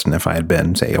to her list. And if I had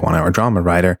been, say, a 1-hour drama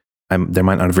writer, there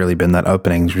might not have really been that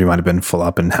opening. She might have been full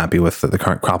up and happy with the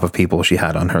current crop of people she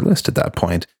had on her list at that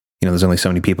point. There's only so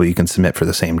many people you can submit for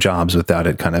the same jobs without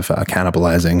it kind of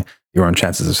cannibalizing your own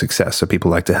chances of success. So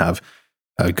people like to have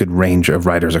a good range of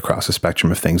writers across a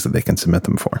spectrum of things that they can submit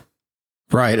them for.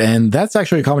 Right. And that's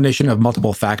actually a combination of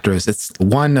multiple factors. It's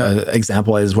one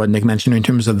example is what Nick mentioned in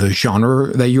terms of the genre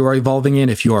that you are evolving in.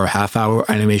 If you are a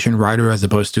half-hour animation writer as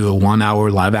opposed to a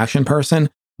 1-hour live action person,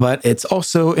 but it's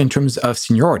also in terms of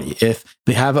seniority. If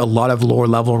they have a lot of lower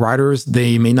level writers,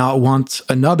 they may not want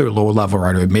another lower level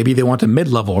writer. Maybe they want a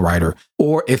mid-level writer.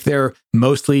 Or if they're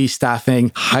mostly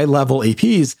staffing high level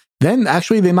APs, then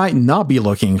actually they might not be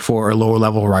looking for a lower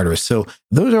level writer. So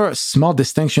those are small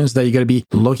distinctions that you got to be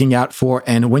looking out for.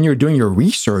 And when you're doing your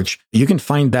research, you can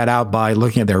find that out by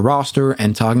looking at their roster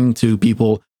and talking to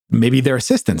people. Maybe their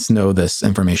assistants know this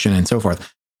information and so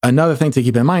forth. Another thing to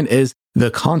keep in mind is the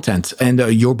content and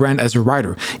your brand as a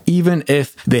writer. Even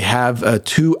if they have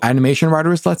 2 animation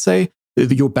writers, let's say,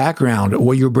 your background,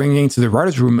 what you're bringing to the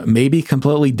writer's room may be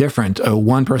completely different,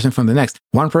 one person from the next.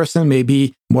 One person may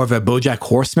be more of a BoJack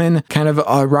Horseman kind of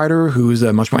a writer who's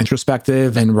much more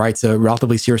introspective and writes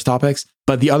relatively serious topics.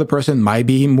 But the other person might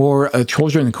be more a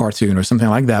children's cartoon or something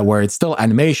like that, where it's still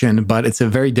animation, but it's a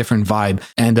very different vibe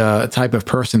and a type of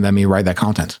person that may write that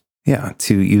content. Yeah,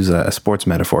 to use a sports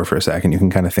metaphor for a second, you can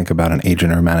kind of think about an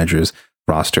agent or manager's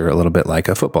roster a little bit like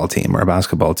a football team or a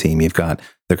basketball team. You've got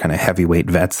their kind of heavyweight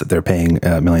vets that they're paying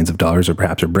millions of dollars, or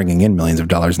perhaps are bringing in millions of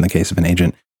dollars in the case of an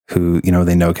agent who,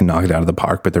 they know can knock it out of the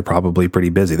park, but they're probably pretty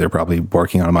busy. They're probably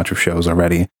working on a bunch of shows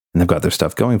already, and they've got their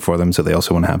stuff going for them. So they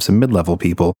also want to have some mid-level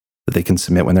people that they can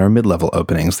submit when there are mid-level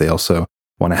openings. They also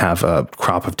want to have a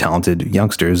crop of talented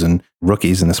youngsters and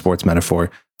rookies in the sports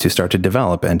metaphor to start to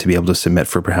develop and to be able to submit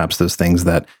for perhaps those things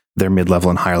that their mid-level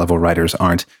and higher level writers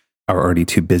are already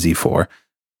too busy for.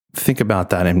 think about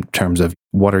that in terms of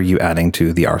what are you adding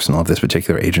to the arsenal of this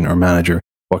particular agent or manager?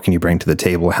 What can you bring to the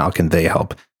table? How can they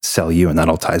help sell you? And that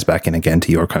all ties back in again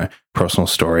to your kind of personal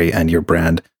story and your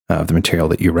brand of the material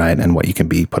that you write and what you can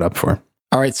be put up for.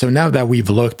 All right. So now that we've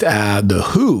looked at the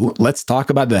who, let's talk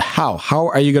about the how. How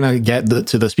are you going to get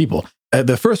to those people?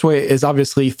 The first way is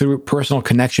obviously through personal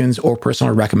connections or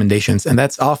personal recommendations. And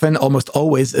that's often almost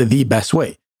always the best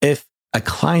way. If a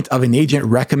client of an agent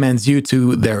recommends you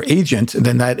to their agent,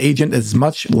 then that agent is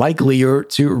much likelier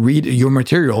to read your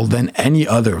material than any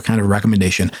other kind of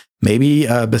recommendation. Maybe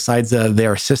besides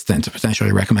their assistant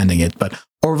potentially recommending it. But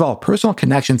overall, personal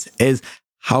connections is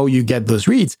how you get those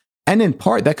reads. And in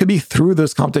part, that could be through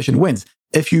those competition wins.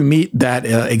 If you meet that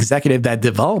executive, that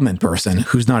development person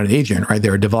who's not an agent, right?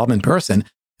 They're a development person.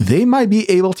 They might be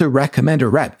able to recommend a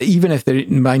rep, even if they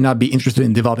might not be interested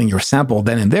in developing your sample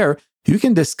then and there. You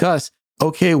can discuss,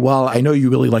 okay, well, I know you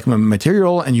really like my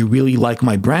material and you really like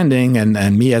my branding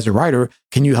and me as a writer.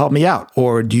 Can you help me out?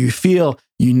 Or do you feel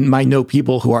you might know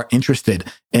people who are interested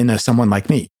in someone like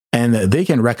me? And they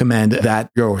can recommend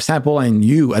that your sample and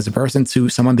you as a person to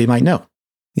someone they might know.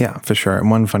 Yeah, for sure.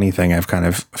 And one funny thing I've kind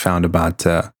of found about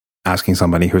asking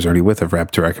somebody who's already with a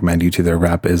rep to recommend you to their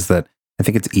rep is that I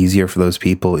think it's easier for those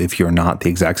people if you're not the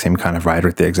exact same kind of writer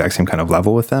at the exact same kind of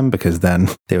level with them, because then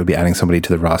they would be adding somebody to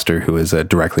the roster who is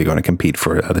directly going to compete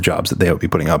for the jobs that they would be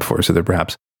putting up for. So they're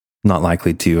perhaps not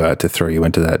likely to throw you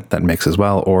into that mix as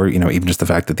well. Or, even just the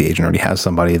fact that the agent already has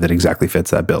somebody that exactly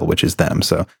fits that bill, which is them.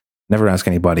 So never ask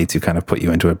anybody to kind of put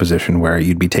you into a position where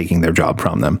you'd be taking their job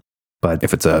from them. But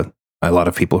if it's a lot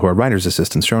of people who are writer's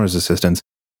assistants, showrunner's assistants,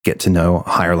 get to know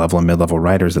higher level and mid-level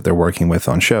writers that they're working with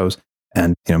on shows.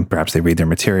 And, perhaps they read their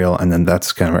material, and then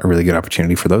that's kind of a really good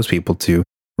opportunity for those people to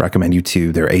recommend you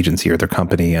to their agency or their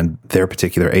company, and their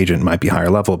particular agent might be higher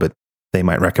level, but they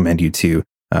might recommend you to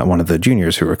one of the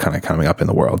juniors who are kind of coming up in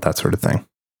the world, that sort of thing.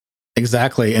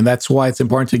 Exactly. And that's why it's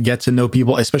important to get to know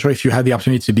people, especially if you have the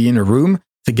opportunity to be in a room,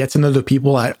 to get to know the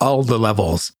people at all the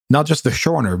levels, not just the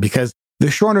showrunner, because the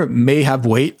showrunner may have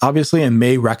weight, obviously, and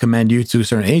may recommend you to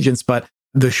certain agents, but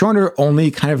the showrunner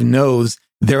only kind of knows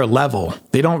their level.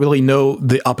 They don't really know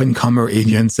the up-and-comer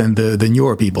agents and the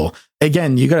newer people.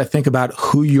 Again, you got to think about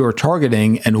who you're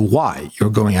targeting and why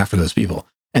you're going after those people.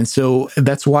 And so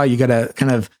that's why you got to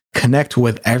kind of connect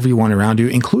with everyone around you,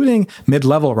 including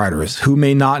mid-level writers who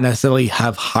may not necessarily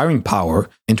have hiring power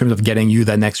in terms of getting you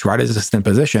that next writer's assistant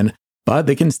position, but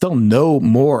they can still know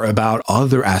more about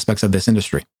other aspects of this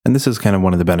industry. And this is kind of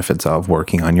one of the benefits of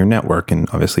working on your network. And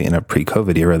obviously in a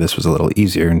pre-COVID era, this was a little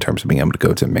easier in terms of being able to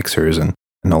go to mixers and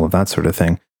all of that sort of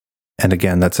thing. And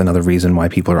again, that's another reason why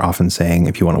people are often saying,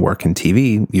 if you want to work in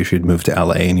TV, you should move to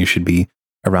LA and you should be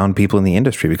around people in the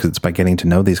industry, because it's by getting to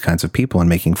know these kinds of people and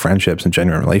making friendships and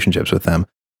genuine relationships with them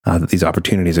that these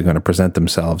opportunities are going to present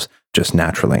themselves just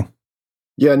naturally.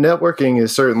 Yeah, networking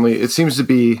is certainly, it seems to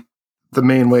be the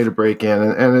main way to break in.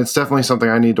 And it's definitely something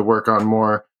I need to work on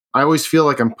more. I always feel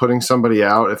like I'm putting somebody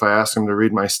out if I ask them to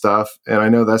read my stuff. And I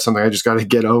know that's something I just got to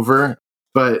get over.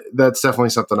 But that's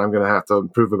definitely something I'm going to have to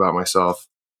improve about myself.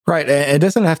 Right. It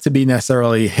doesn't have to be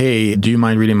necessarily, hey, do you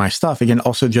mind reading my stuff? It can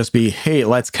also just be, hey,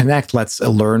 let's connect. Let's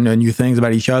learn new things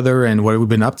about each other and what we've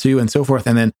been up to and so forth.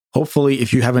 And then hopefully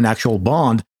if you have an actual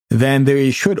bond, then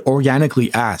they should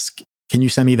organically ask, can you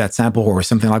send me that sample or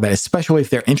something like that, especially if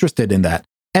they're interested in that.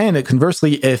 And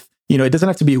conversely, if, it doesn't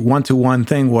have to be a one-to-one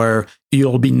thing where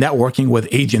you'll be networking with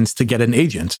agents to get an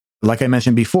agent. Like I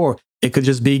mentioned before, it could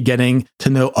just be getting to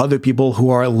know other people who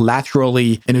are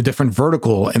laterally in a different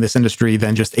vertical in this industry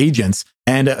than just agents.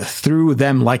 And through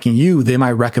them liking you, they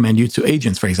might recommend you to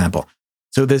agents, for example.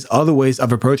 So there's other ways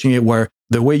of approaching it where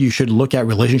the way you should look at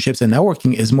relationships and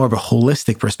networking is more of a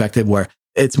holistic perspective, where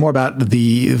it's more about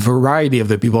the variety of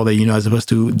the people that you know, as opposed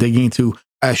to digging into,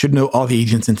 I should know all the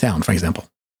agents in town, for example.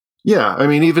 Yeah. I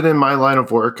mean, even in my line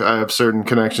of work, I have certain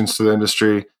connections to the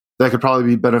industry that could probably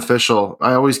be beneficial.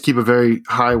 I always keep a very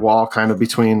high wall kind of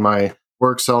between my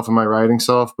work self and my writing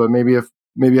self, but maybe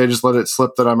I just let it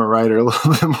slip that I'm a writer a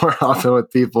little bit more often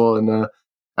with people and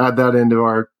add that into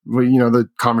our, the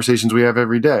conversations we have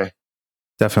every day.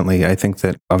 Definitely. I think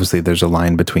that obviously there's a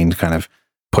line between kind of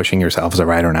pushing yourself as a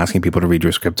writer and asking people to read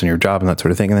your scripts and your job and that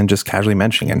sort of thing, and then just casually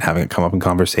mentioning it and having it come up in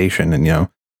conversation. And,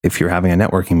 if you're having a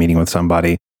networking meeting with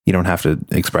somebody, you don't have to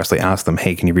expressly ask them,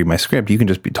 hey, can you read my script? You can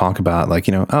just talk about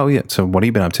oh yeah, so what have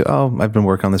you been up to? Oh, I've been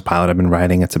working on this pilot I've been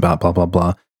writing. It's about blah, blah,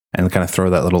 blah. And kind of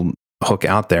throw that little hook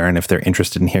out there. And if they're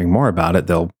interested in hearing more about it,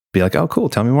 they'll be like, oh, cool,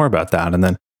 tell me more about that. And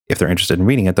then if they're interested in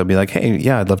reading it, they'll be like, hey,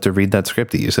 yeah, I'd love to read that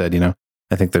script that you said.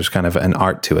 I think there's kind of an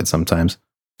art to it sometimes.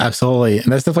 Absolutely.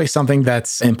 And that's definitely something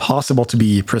that's impossible to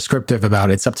be prescriptive about.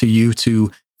 It's up to you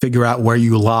to figure out where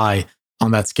you lie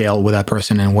on that scale with that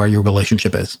person and where your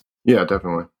relationship is. Yeah,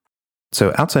 definitely.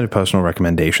 So outside of personal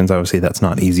recommendations, obviously that's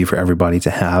not easy for everybody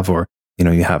to have, or,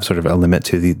 you have sort of a limit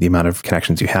to the amount of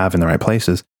connections you have in the right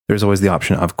places. There's always the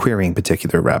option of querying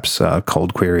particular reps,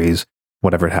 cold queries,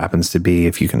 whatever it happens to be.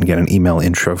 If you can get an email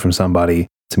intro from somebody,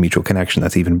 it's a mutual connection,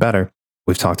 that's even better.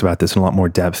 We've talked about this in a lot more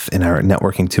depth in our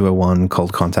Networking 201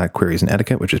 Cold Contact Queries and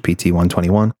Etiquette, which is PT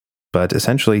 121. But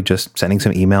essentially just sending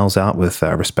some emails out with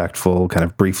a respectful kind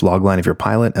of brief logline of your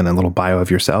pilot and a little bio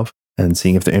of yourself and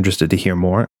seeing if they're interested to hear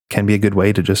more can be a good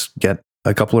way to just get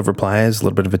a couple of replies, a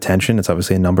little bit of attention. It's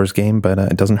obviously a numbers game, but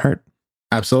it doesn't hurt.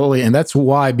 Absolutely. And that's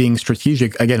why being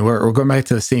strategic, again, we're going back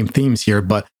to the same themes here,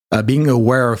 but being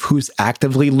aware of who's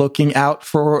actively looking out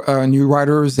for new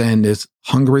writers and is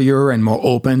hungrier and more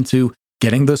open to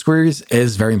getting those queries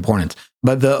is very important.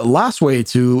 But the last way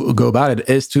to go about it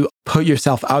is to put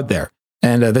yourself out there.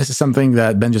 And this is something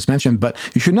that Ben just mentioned, but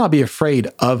you should not be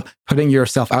afraid of putting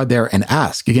yourself out there and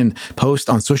ask. You can post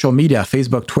on social media,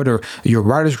 Facebook, Twitter, your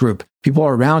writers group, people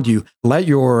around you. Let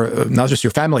your, not just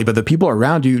your family, but the people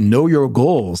around you know your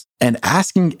goals, and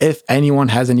asking if anyone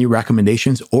has any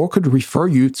recommendations or could refer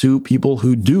you to people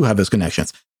who do have those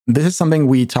connections. This is something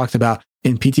we talked about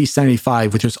in PT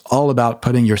 75, which is all about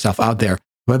putting yourself out there.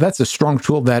 But that's a strong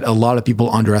tool that a lot of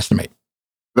people underestimate.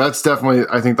 That's definitely,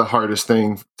 I think, the hardest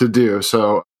thing to do.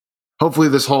 So hopefully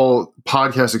this whole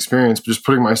podcast experience, just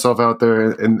putting myself out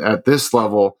there and at this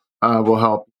level will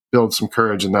help build some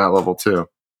courage in that level too.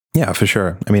 Yeah, for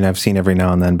sure. I mean, I've seen every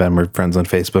now and then, Ben, we're friends on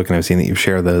Facebook, and I've seen that you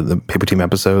share the Paper Team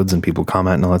episodes and people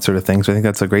comment and all that sort of thing. So I think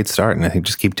that's a great start. And I think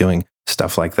just keep doing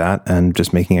stuff like that and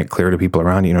just making it clear to people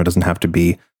around you. It doesn't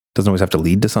always have to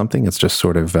lead to something. It's just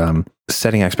sort of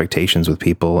setting expectations with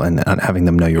people and having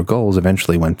them know your goals.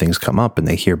 Eventually, when things come up and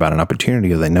they hear about an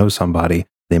opportunity or they know somebody,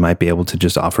 they might be able to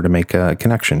just offer to make a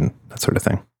connection, that sort of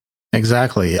thing.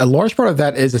 Exactly. A large part of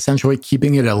that is essentially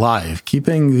keeping it alive,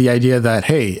 keeping the idea that,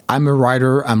 hey, I'm a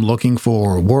writer, I'm looking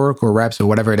for work or reps or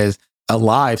whatever it is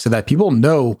alive, so that people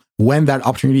know when that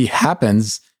opportunity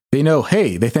happens, they know,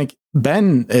 hey, they think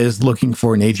Ben is looking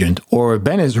for an agent, or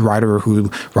Ben is a writer who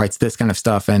writes this kind of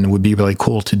stuff and would be really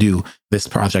cool to do this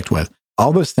project with.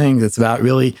 All those things, it's about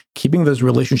really keeping those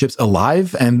relationships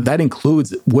alive. And that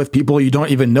includes with people you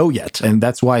don't even know yet. And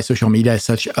that's why social media is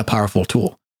such a powerful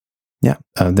tool. Yeah.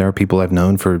 There are people I've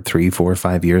known for 3, 4,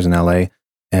 5 years in LA.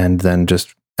 And then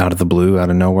just out of the blue, out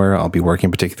of nowhere, I'll be working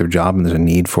a particular job and there's a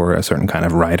need for a certain kind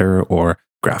of writer or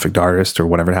graphic artist or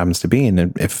whatever it happens to be.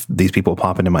 And if these people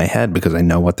pop into my head because I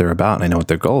know what they're about and I know what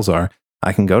their goals are,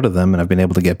 I can go to them, and I've been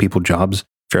able to get people jobs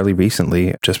fairly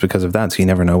recently just because of that. So you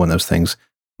never know when those things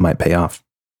might pay off.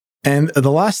 And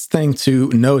the last thing to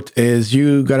note is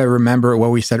you got to remember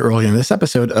what we said earlier in this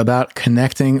episode about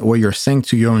connecting what you're saying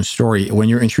to your own story. When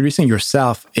you're introducing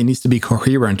yourself, it needs to be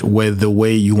coherent with the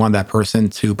way you want that person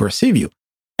to perceive you.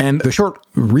 And the short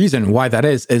reason why that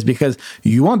is because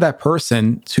you want that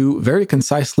person to very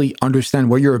concisely understand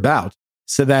what you're about,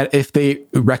 so that if they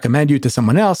recommend you to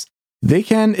someone else, they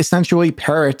can essentially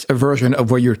parrot a version of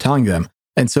what you're telling them.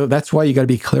 And so that's why you got to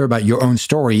be clear about your own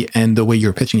story and the way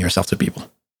you're pitching yourself to people.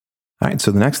 All right. So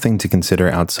the next thing to consider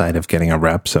outside of getting a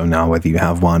rep, so now whether you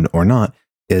have one or not,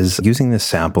 is using this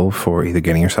sample for either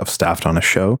getting yourself staffed on a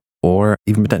show or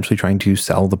even potentially trying to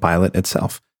sell the pilot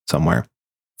itself somewhere.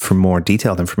 For more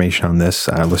detailed information on this,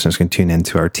 listeners can tune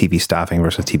into our TV staffing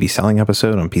versus TV selling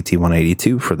episode on PT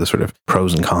 182 for the sort of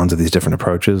pros and cons of these different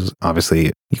approaches.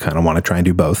 Obviously, you kind of want to try and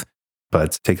do both,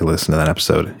 but take a listen to that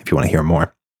episode if you want to hear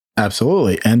more.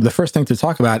 Absolutely. And the first thing to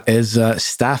talk about is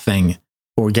staffing,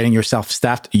 or getting yourself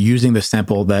staffed using the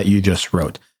sample that you just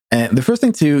wrote. And the first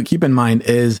thing to keep in mind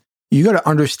is you got to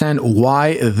understand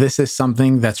why this is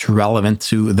something that's relevant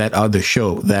to that other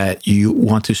show that you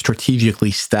want to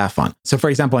strategically staff on. So for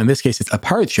example, in this case, it's a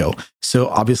pirate show. So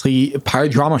obviously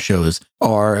pirate drama shows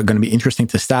are going to be interesting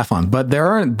to staff on, but there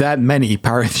aren't that many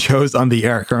pirate shows on the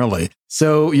air currently.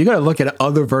 So you got to look at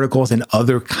other verticals and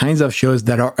other kinds of shows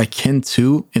that are akin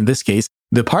to, in this case,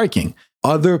 the Pirate King,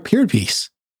 other period piece,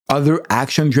 other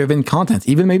action-driven content,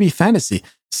 even maybe fantasy.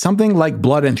 Something like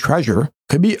Blood and Treasure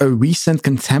could be a recent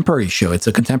contemporary show. It's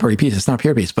a contemporary piece. It's not a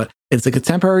period piece, but it's a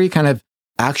contemporary kind of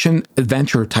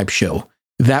action-adventure type show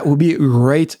that would be a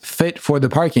great fit for the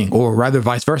Pirate King, or rather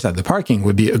vice versa. The Pirate King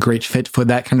would be a great fit for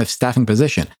that kind of staffing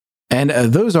position. And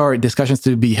those are discussions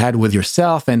to be had with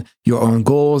yourself and your own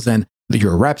goals and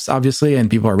your reps, obviously, and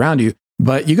people around you.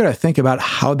 But you got to think about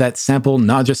how that sample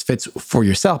not just fits for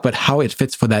yourself, but how it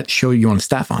fits for that show you want to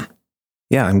staff on.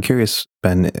 Yeah, I'm curious,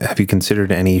 Ben, have you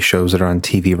considered any shows that are on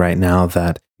TV right now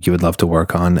that you would love to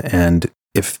work on? And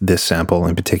if this sample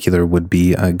in particular would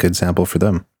be a good sample for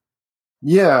them?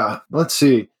 Yeah, let's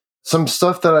see. Some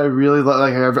stuff that I really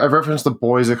like, I've referenced The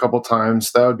Boys a couple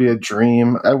times. That would be a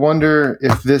dream. I wonder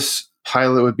if this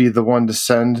pilot would be the one to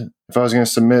send if I was going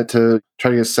to submit to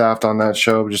try to get staffed on that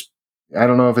show. Just, I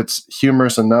don't know if it's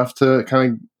humorous enough to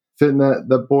kind of fit in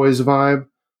that Boys vibe.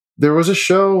 There was a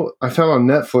show I found on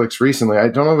Netflix recently. I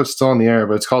don't know if it's still on the air,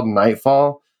 but it's called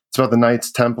Nightfall. It's about the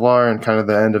Knights Templar and kind of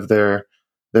the end of their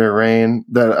reign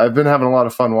that I've been having a lot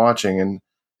of fun watching. And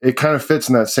it kind of fits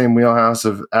in that same wheelhouse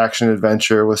of action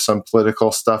adventure with some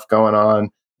political stuff going on.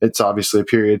 It's obviously a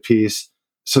period piece.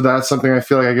 So that's something I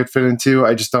feel like I could fit into.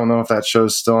 I just don't know if that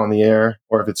show's still on the air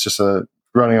or if it's just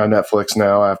running on Netflix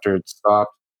now after it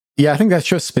stopped. Yeah, I think that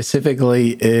show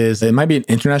specifically it might be an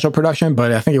international production,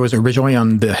 but I think it was originally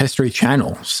on the History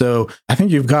Channel. So I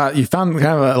think you found kind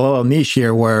of a little niche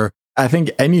here where I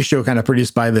think any show kind of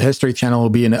produced by the History Channel will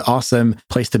be an awesome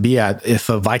place to be at. If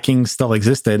Vikings still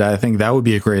existed, I think that would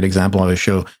be a great example of a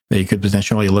show that you could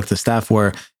potentially look to staff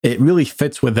where it really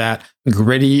fits with that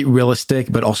gritty,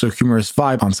 realistic, but also humorous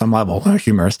vibe on some level,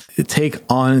 humorous take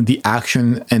on the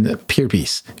action and the period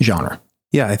piece genre.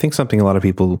 Yeah, I think something a lot of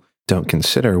people don't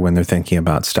consider when they're thinking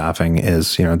about staffing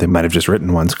is, they might have just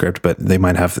written one script, but they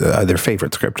might have their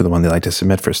favorite script or the one they like to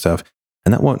submit for stuff.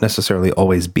 And that won't necessarily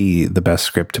always be the best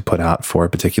script to put out for a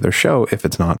particular show if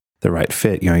it's not the right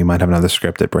fit. You might have another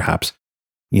script that perhaps,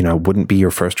 wouldn't be your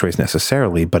first choice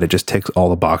necessarily, but it just ticks all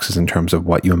the boxes in terms of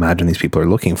what you imagine these people are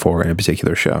looking for in a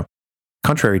particular show.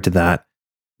 Contrary to that,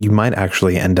 you might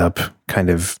actually end up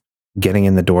kind of getting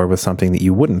in the door with something that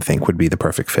you wouldn't think would be the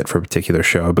perfect fit for a particular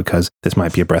show, because this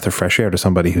might be a breath of fresh air to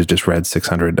somebody who's just read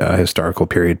 600 historical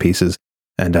period pieces,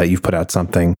 and you've put out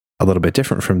something a little bit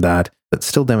different from that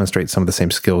still demonstrates some of the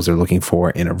same skills they're looking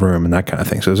for in a room and that kind of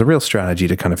thing. So there's a real strategy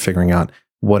to kind of figuring out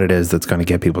what it is that's going to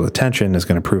get people's attention, is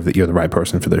going to prove that you're the right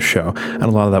person for this show. And a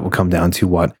lot of that will come down to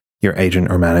what your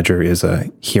agent or manager is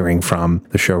hearing from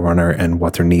the showrunner and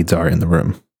what their needs are in the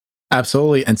room.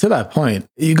 Absolutely. And to that point,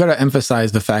 you got to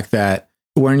emphasize the fact that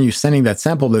when you're sending that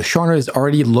sample, the showrunner is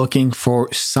already looking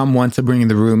for someone to bring in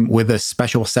the room with a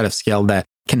special set of skill that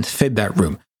can fit that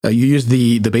room. You use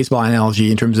the baseball analogy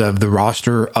in terms of the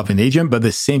roster of an agent, but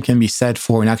the same can be said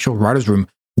for an actual writer's room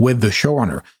with the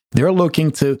showrunner. They're looking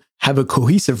to have a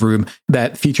cohesive room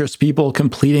that features people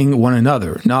completing one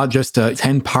another, not just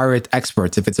 10 pirate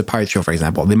experts. If it's a pirate show, for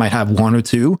example, they might have one or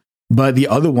two, but the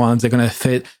other ones are going to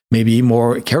fit maybe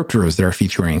more characters they're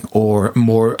featuring, or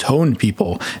more tone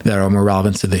people that are more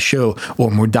relevant to the show, or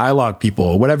more dialogue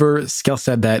people, whatever skill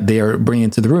set that they are bringing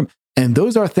into the room. And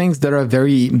those are things that are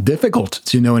very difficult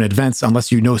to know in advance unless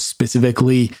you know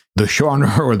specifically the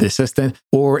showrunner or the assistant,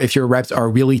 or if your reps are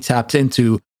really tapped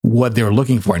into what they're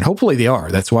looking for. And hopefully they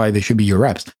are. That's why they should be your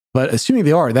reps. But assuming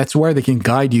they are, that's where they can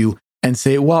guide you and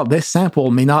say, well, this sample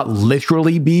may not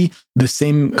literally be the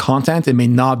same content. It may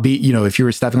not be, if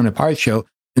you're staffing on a pirate show,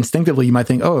 instinctively you might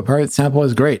think, oh, a pirate sample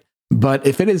is great. But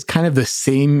if it is kind of the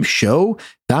same show,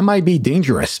 that might be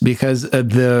dangerous because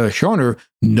the showrunner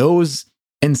knows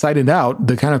inside and out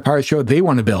the kind of pirate show they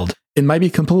want to build. It might be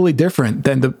completely different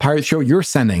than the pirate show you're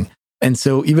sending. And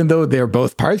so even though they're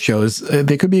both pirate shows,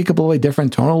 they could be completely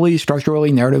different tonally,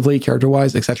 structurally, narratively,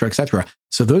 character-wise, et cetera, et cetera.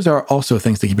 So those are also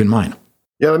things to keep in mind.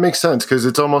 Yeah, that makes sense, because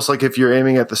it's almost like if you're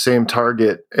aiming at the same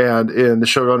target and in the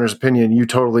showrunner's opinion, you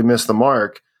totally miss the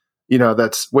mark,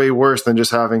 that's way worse than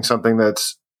just having something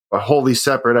that's a wholly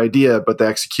separate idea, but the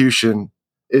execution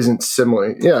isn't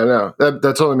similar. Yeah, no, that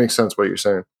totally makes sense what you're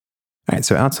saying. All right,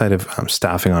 so outside of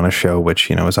staffing on a show,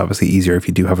 which, is obviously easier if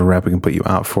you do have a rep who can put you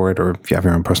out for it, or if you have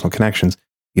your own personal connections,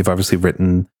 you've obviously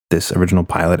written this original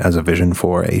pilot as a vision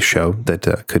for a show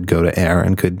that could go to air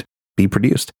and could be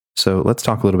produced. So let's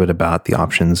talk a little bit about the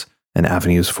options and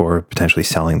avenues for potentially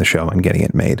selling the show and getting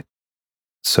it made.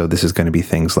 So this is going to be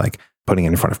things like putting it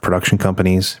in front of production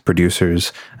companies,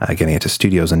 producers, getting it to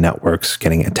studios and networks,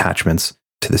 getting attachments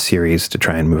to the series to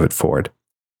try and move it forward.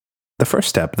 The first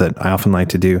step that I often like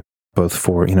to do, both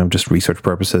for, just research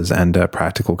purposes and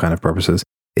practical kind of purposes,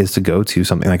 is to go to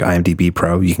something like IMDb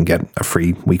Pro. You can get a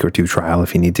free week or two trial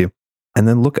if you need to, and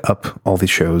then look up all these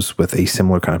shows with a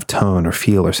similar kind of tone or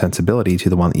feel or sensibility to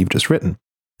the one that you've just written, and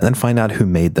then find out who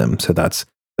made them. So that's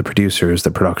the producers,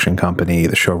 the production company,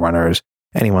 the showrunners,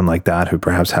 anyone like that who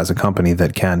perhaps has a company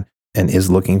that can and is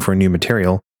looking for new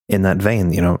material in that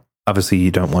vein. Obviously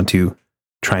you don't want to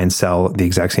try and sell the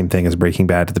exact same thing as Breaking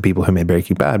Bad to the people who made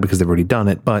Breaking Bad because they've already done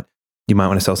it, but you might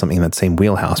want to sell something in that same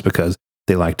wheelhouse because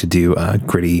they like to do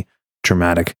gritty,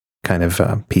 dramatic kind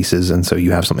of pieces. And so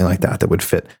you have something like that would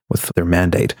fit with their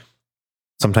mandate.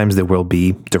 Sometimes there will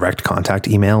be direct contact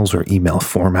emails or email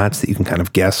formats that you can kind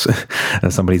of guess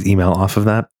somebody's email off of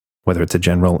that. whether it's a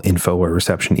general info or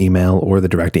reception email or the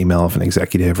direct email of an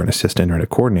executive or an assistant or a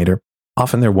coordinator,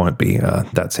 often there won't be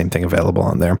that same thing available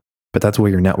on there. But that's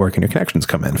where your network and your connections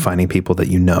come in, finding people that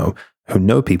you know who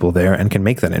know people there and can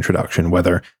make that introduction,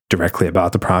 whether directly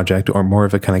about the project or more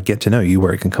of a kind of get to know you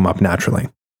where it can come up naturally.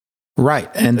 Right.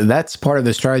 And that's part of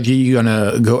the strategy you're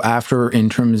going to go after in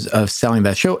terms of selling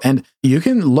that show. And you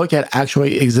can look at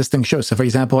actually existing shows. So for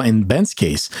example, in Ben's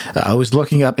case, I was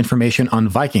looking up information on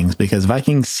Vikings because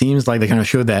Vikings seems like the kind of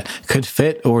show that could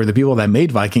fit, or the people that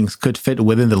made Vikings could fit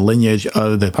within the lineage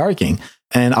of the Pirate King.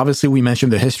 And obviously, we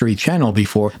mentioned the History Channel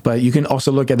before, but you can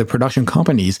also look at the production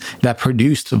companies that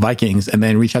produced Vikings and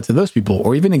then reach out to those people,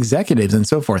 or even executives and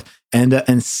so forth,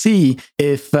 and see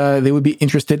if they would be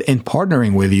interested in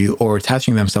partnering with you or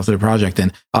attaching themselves to the project.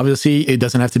 And obviously, it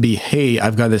doesn't have to be, hey,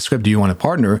 I've got this script. Do you want to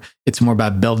partner? It's more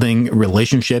about building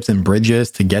relationships and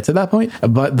bridges to get to that point.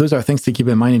 But those are things to keep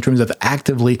in mind in terms of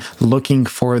actively looking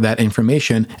for that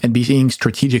information and being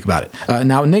strategic about it.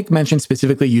 Now, Nick mentioned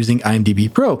specifically using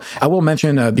IMDb Pro. I will mention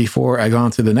before I go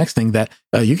on to the next thing that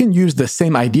you can use the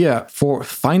same idea for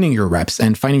finding your reps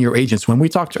and finding your agents. When we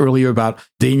talked earlier about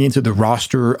digging into the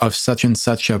roster of such and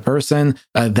such a person,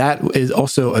 that is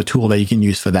also a tool that you can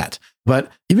use for that.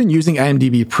 But even using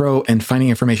IMDb Pro and finding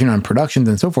information on productions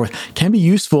and so forth can be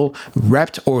useful,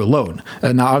 repped or alone.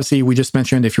 Now, obviously, we just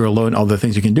mentioned if you're alone, all the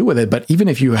things you can do with it. But even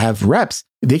if you have reps,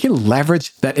 they can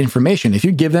leverage that information. If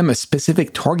you give them a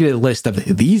specific targeted list of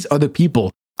these other people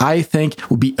I think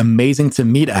would be amazing to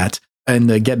meet at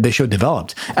and get the show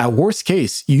developed. At worst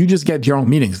case, you just get general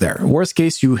meetings there. Worst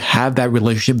case, you have that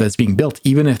relationship that's being built,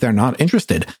 even if they're not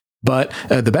interested. But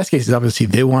the best case is obviously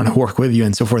they want to work with you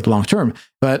and so forth long term.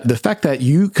 But the fact that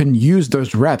you can use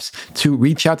those reps to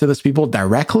reach out to those people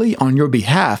directly on your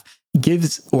behalf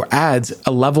gives or adds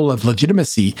a level of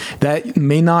legitimacy that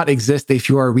may not exist if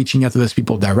you are reaching out to those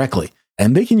people directly.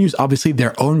 And they can use, obviously,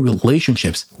 their own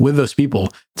relationships with those people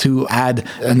to add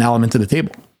an element to the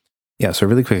table. Yeah, so a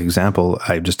really quick example,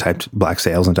 I just typed Black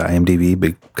Sails into IMDb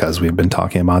because we've been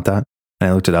talking about that. And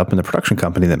I looked it up, and the production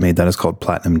company that made that is called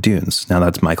Platinum Dunes. Now,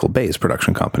 that's Michael Bay's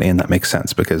production company, and that makes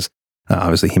sense because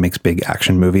obviously he makes big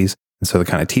action movies. And so the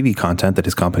kind of TV content that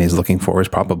his company is looking for is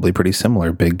probably pretty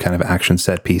similar, big kind of action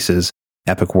set pieces,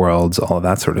 epic worlds, all of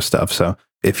that sort of stuff. So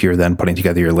if you're then putting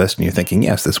together your list and you're thinking,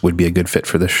 yes, this would be a good fit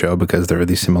for this show because there are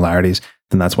these similarities,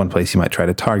 then that's one place you might try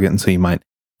to target. And so you might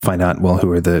find out, well,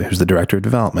 who's the director of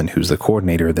development? Who's the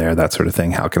coordinator there? That sort of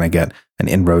thing. How can I get an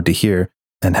inroad to here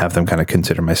and have them kind of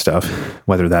consider my stuff,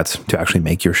 whether that's to actually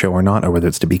make your show or not, or whether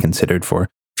it's to be considered for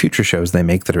future shows they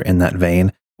make that are in that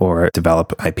vein, or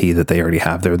develop IP that they already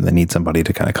have there and they need somebody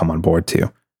to kind of come on board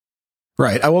to.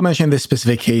 Right. I will mention this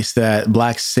specific case that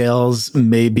Black Sails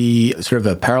may be sort of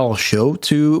a parallel show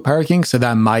to Pirate King. So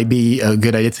that might be a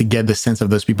good idea to get the sense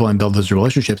of those people and build those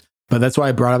relationships. But that's why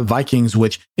I brought up Vikings,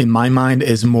 which in my mind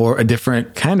is more a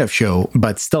different kind of show,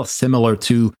 but still similar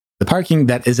to the Pirate King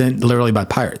that isn't literally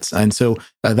about pirates. And so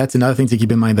that's another thing to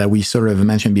keep in mind that we sort of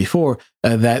mentioned before,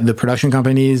 that the production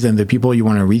companies and the people you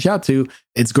want to reach out to,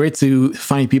 it's great to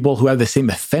find people who have the same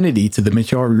affinity to the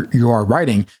material you are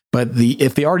writing. But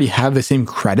if they already have the same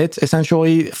credit,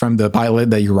 essentially, from the pilot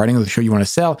that you're writing or the show you want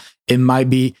to sell, it might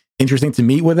be interesting to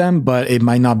meet with them, but it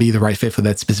might not be the right fit for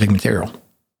that specific material.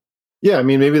 Yeah, I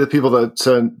mean, maybe the people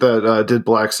that did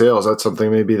Black Sails, that's something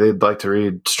maybe they'd like to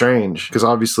read Strange, because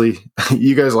obviously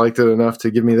you guys liked it enough to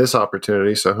give me this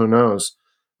opportunity, so who knows?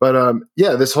 But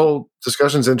yeah, this whole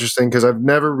discussion's interesting because I've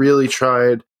never really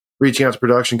tried reaching out to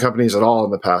production companies at all in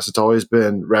the past. It's always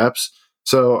been reps.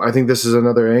 So I think this is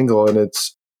another angle, and it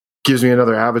gives me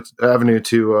another avenue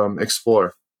to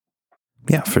explore.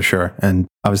 Yeah, for sure. And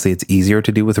obviously it's easier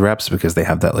to do with reps because they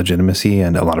have that legitimacy,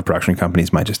 and a lot of production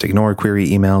companies might just ignore query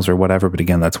emails or whatever. But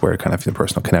again, that's where kind of the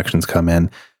personal connections come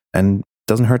in, and it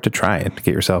doesn't hurt to try it, to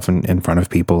get yourself in front of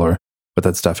people or put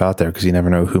that stuff out there, because you never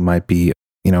know who might be,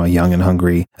 a young and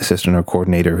hungry assistant or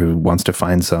coordinator who wants to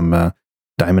find some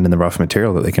diamond in the rough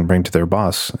material that they can bring to their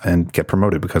boss and get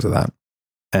promoted because of that.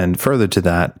 And further to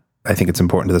that, I think it's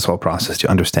important to this whole process to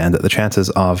understand that the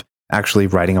chances of actually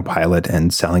writing a pilot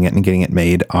and selling it and getting it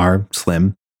made are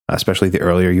slim, especially the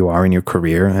earlier you are in your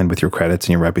career and with your credits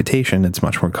and your reputation. It's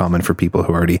much more common for people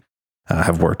who already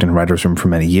have worked in a writer's room for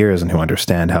many years and who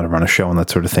understand how to run a show and that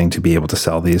sort of thing to be able to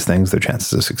sell these things. Their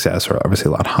chances of success are obviously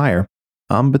a lot higher.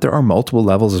 But there are multiple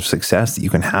levels of success that you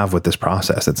can have with this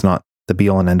process. It's not the be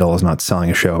all and end all is not selling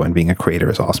a show and being a creator,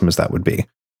 as awesome as that would be.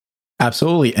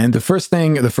 Absolutely. And the first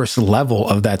level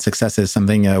of that success is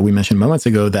something we mentioned moments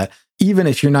ago, that even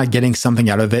if you're not getting something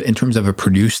out of it in terms of a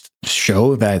produced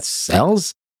show that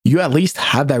sells, you at least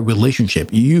have that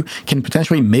relationship. You can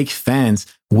potentially make fans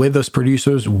with those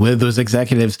producers, with those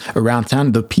executives around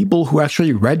town, the people who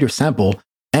actually read your sample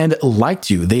and liked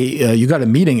you. You got a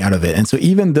meeting out of it. And so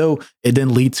even though it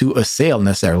didn't lead to a sale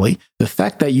necessarily, the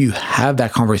fact that you have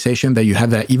that conversation, that you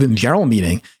have that even general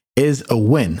meeting is a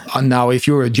win. Now, if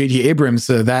you're a J.J. Abrams,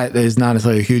 that is not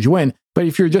necessarily a huge win. But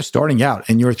if you're just starting out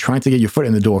and you're trying to get your foot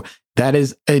in the door, that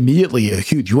is immediately a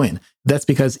huge win. That's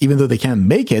because even though they can't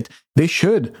make it, they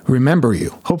should remember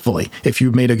you, hopefully, if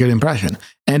you made a good impression.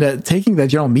 And taking that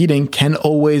general meeting can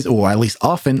always, or at least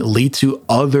often, lead to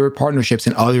other partnerships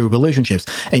and other relationships.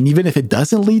 And even if it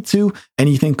doesn't lead to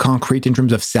anything concrete in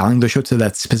terms of selling the show to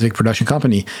that specific production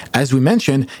company, as we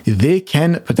mentioned, they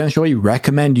can potentially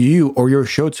recommend you or your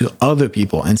show to other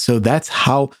people. And so that's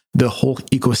how the whole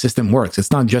ecosystem works.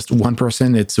 It's not just one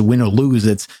person, it's a win or lose.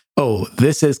 It's, oh,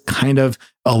 this is kind of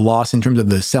a loss in terms of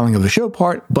the selling of the show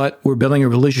part, but we're building a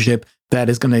relationship that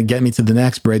is going to get me to the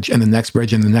next bridge and the next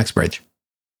bridge and the next bridge.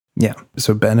 Yeah.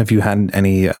 So Ben, have you had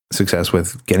any success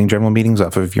with getting general meetings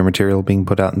off of your material being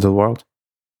put out into the world?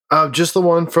 Just the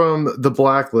one from the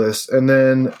Blacklist, and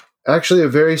then actually a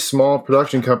very small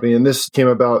production company. And this came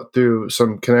about through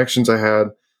some connections I had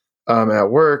at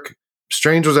work.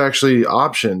 Strange was actually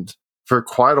optioned for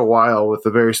quite a while with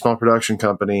a very small production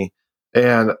company.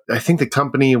 And I think the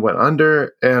company went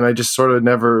under, and I just sort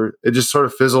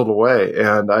of fizzled away.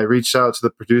 And I reached out to the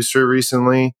producer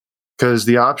recently because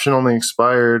the option only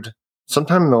expired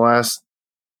sometime in the last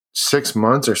 6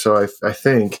 months or so, I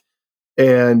think.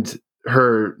 And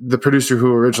the producer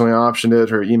who originally optioned it,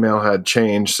 her email had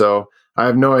changed. So I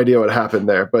have no idea what happened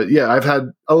there. But yeah, I've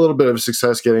had a little bit of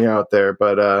success getting out there,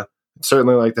 but I'd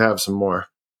certainly like to have some more.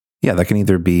 Yeah, that can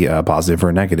either be positive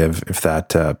or negative. If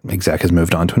that exec has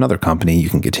moved on to another company, you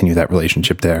can continue that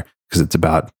relationship there because it's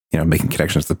about making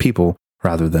connections to people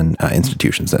rather than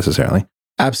institutions necessarily.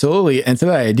 Absolutely. And to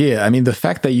that idea, I mean, the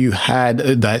fact that you had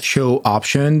that show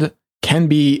optioned can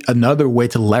be another way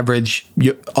to leverage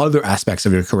other aspects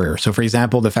of your career. So for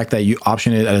example, the fact that you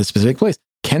option it at a specific place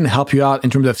can help you out in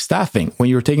terms of staffing. When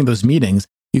you're taking those meetings,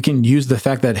 you can use the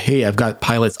fact that, hey, I've got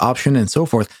pilots option and so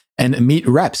forth, and meet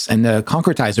reps and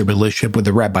concretize a relationship with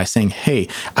the rep by saying, hey,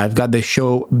 I've got this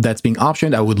show that's being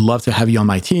optioned. I would love to have you on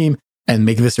my team and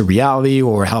make this a reality,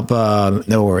 or help,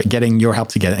 or getting your help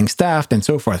to getting staffed and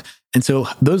so forth. And so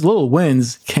those little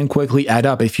wins can quickly add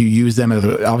up if you use them.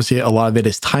 Obviously, a lot of it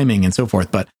is timing and so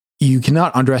forth, but you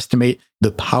cannot underestimate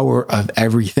the power of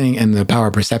everything and the power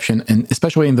of perception, and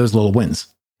especially in those little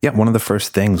wins. Yeah, one of the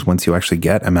first things once you actually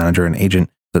get a manager and agent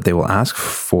that they will ask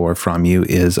for from you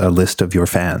is a list of your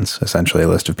fans, essentially a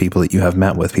list of people that you have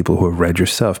met with, people who have read your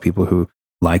stuff, people who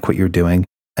like what you're doing.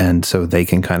 And so they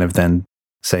can kind of then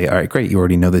say, all right, great, you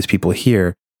already know these people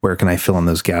here. Where can I fill in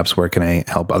those gaps? Where can I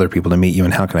help other people to meet you?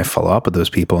 And how can I follow up with those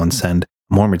people and send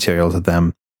more material to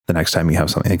them the next time you have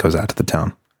something that goes out to the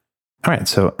town? All right,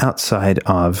 so outside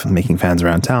of making fans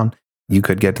around town, you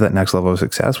could get to that next level of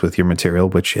success with your material,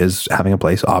 which is having a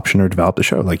place option or develop the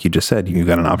show. Like you just said, you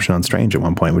got an option on Strange at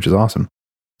one point, which is awesome.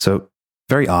 So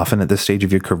very often at this stage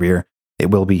of your career, it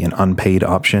will be an unpaid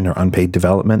option or unpaid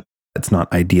development. It's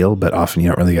not ideal, but often you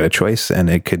don't really get a choice, and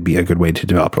it could be a good way to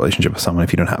develop a relationship with someone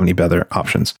if you don't have any better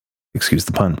options. Excuse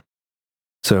the pun.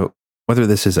 So whether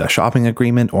this is a shopping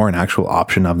agreement or an actual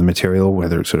option of the material,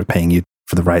 whether it's sort of paying you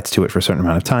for the rights to it for a certain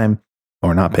amount of time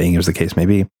or not paying you, as the case may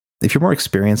be, if you're more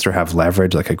experienced or have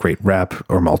leverage, like a great rep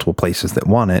or multiple places that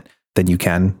want it, then you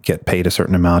can get paid a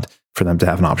certain amount for them to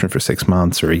have an option for 6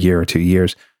 months or a year or 2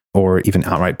 years, or even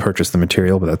outright purchase the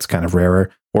material, but that's kind of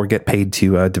rarer, or get paid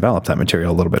to develop that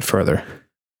material a little bit further.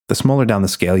 The smaller down the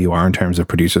scale you are in terms of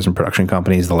producers and production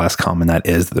companies, the less common that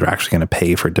is that they're actually going to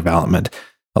pay for development.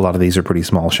 A lot of these are pretty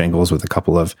small shingles with a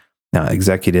couple of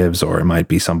executives, or it might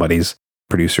be somebody's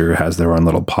producer has their own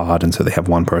little pod, and so they have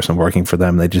one person working for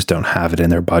them. They just don't have it in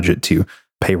their budget to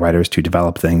pay writers to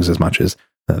develop things as much as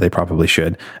they probably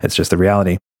should. It's just the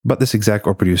reality. But this exec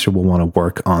or producer will want to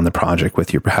work on the project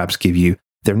with you, perhaps give you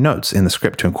their notes in the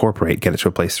script to incorporate, get it to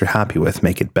a place they're happy with,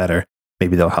 make it better.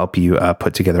 Maybe they'll help you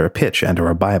put together a pitch and or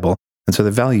a Bible. And so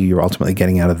the value you're ultimately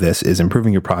getting out of this is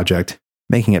improving your project,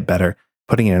 making it better,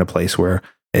 putting it in a place where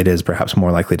it is perhaps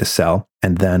more likely to sell.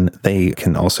 And then they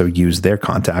can also use their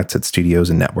contacts at studios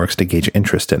and networks to gauge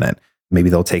interest in it. Maybe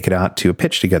they'll take it out to a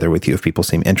pitch together with you if people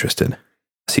seem interested.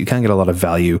 So you can get a lot of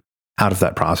value out of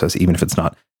that process, even if it's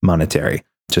not monetary.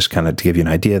 Just kind of to give you an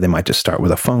idea, they might just start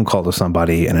with a phone call to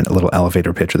somebody and a little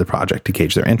elevator pitch of the project to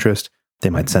gauge their interest. They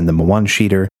might send them a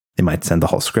one-sheeter. They might send the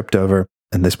whole script over.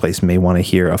 And this place may want to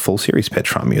hear a full series pitch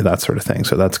from you, that sort of thing.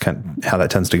 So that's kind of how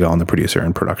that tends to go on the producer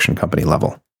and production company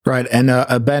level. Right. And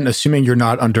Ben, assuming you're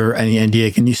not under any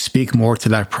NDA, can you speak more to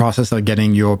that process of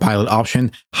getting your pilot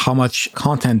option? How much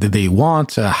content did they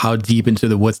want? How deep into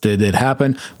the woods did it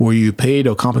happen? Were you paid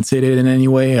or compensated in any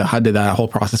way? How did that whole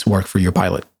process work for your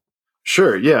pilot?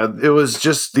 Sure. Yeah. It was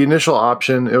just the initial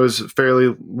option. It was a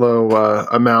fairly low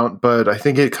amount, but I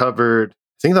think it covered,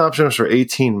 I think the option was for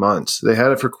 18 months. They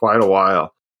had it for quite a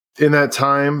while. In that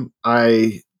time,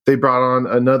 they brought on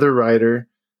another writer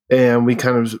and we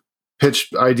kind of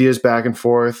pitched ideas back and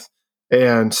forth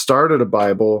and started a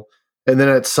Bible. And then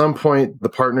at some point, the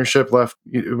partnership left.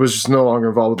 It was just no longer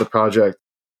involved with the project.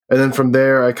 And then from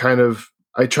there, I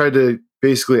tried to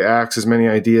basically axe as many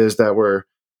ideas that were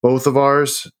both of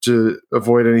ours to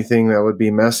avoid anything that would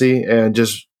be messy. And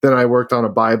then I worked on a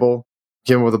Bible,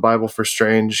 came up with a Bible for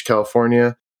Strange,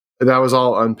 California. That was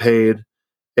all unpaid.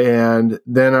 And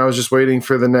then I was just waiting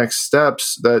for the next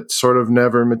steps that sort of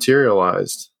never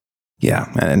materialized.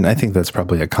 Yeah, and I think that's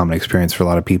probably a common experience for a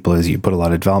lot of people is you put a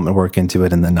lot of development work into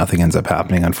it and then nothing ends up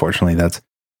happening. Unfortunately, that's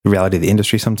the reality of the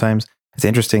industry sometimes. It's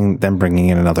interesting them bringing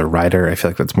in another writer. I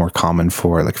feel like that's more common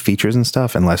for like features and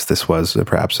stuff, unless this was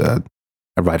perhaps a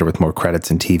writer with more credits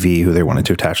in TV who they wanted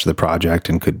to attach to the project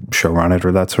and could show run it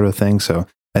or that sort of thing. So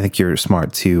I think you're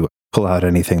smart to pull out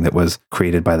anything that was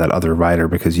created by that other writer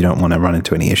because you don't want to run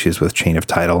into any issues with chain of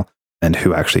title and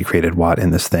who actually created what in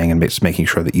this thing, and just making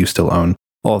sure that you still own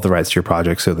all of the rights to your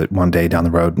project so that one day down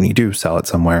the road when you do sell it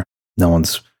somewhere, no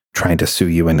one's trying to sue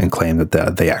you and claim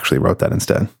that they actually wrote that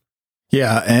instead.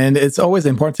 Yeah, and it's always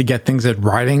important to get things in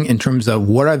writing in terms of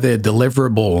what are the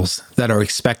deliverables that are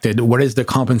expected? What is the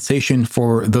compensation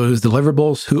for those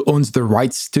deliverables? Who owns the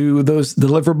rights to those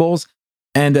deliverables?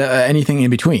 And anything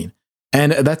in between.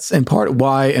 And that's in part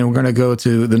why, and we're going to go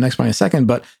to the next one in a second,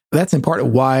 but that's in part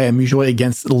why I'm usually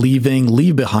against leaving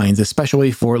leave-behinds,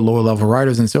 especially for lower-level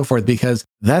writers and so forth, because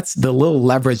that's the little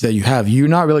leverage that you have. You're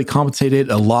not really compensated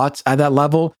a lot at that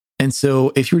level. And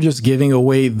so if you're just giving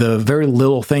away the very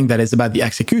little thing that is about the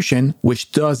execution,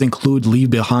 which does include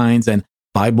leave-behinds and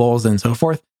Bibles and so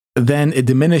forth, then it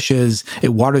diminishes, it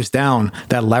waters down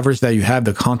that leverage that you have,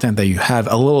 the content that you have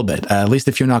a little bit, at least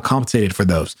if you're not compensated for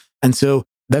those. And so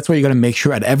that's why you got to make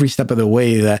sure at every step of the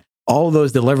way that all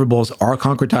those deliverables are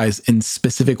concretized in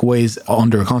specific ways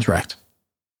under a contract.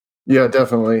 Yeah,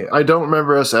 definitely. I don't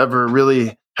remember us ever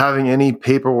really having any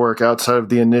paperwork outside of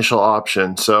the initial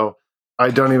option. So I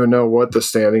don't even know what the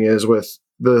standing is with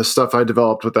the stuff I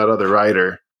developed with that other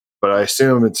writer, but I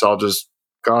assume it's all just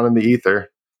gone in the ether.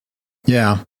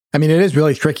 Yeah. I mean, it is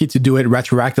really tricky to do it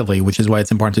retroactively, which is why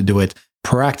it's important to do it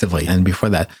proactively and before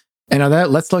that. And on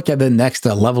that, let's look at the next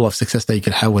level of success that you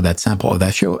could have with that sample of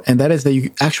that show. And that is that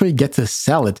you actually get to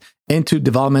sell it into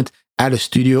development at a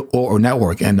studio or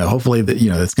network. And hopefully that,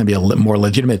 it's going to be a more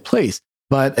legitimate place.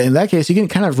 But in that case, you can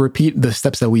kind of repeat the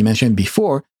steps that we mentioned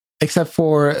before, except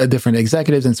for different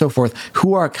executives and so forth,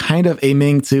 who are kind of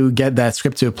aiming to get that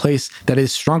script to a place that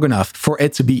is strong enough for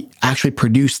it to be actually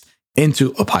produced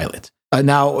into a pilot.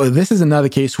 Now, this is another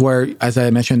case where, as I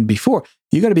mentioned before,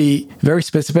 you got to be very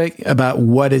specific about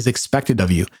what is expected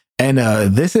of you. And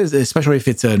this is, especially if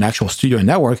it's an actual studio and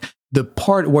network, the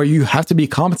part where you have to be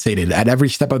compensated at every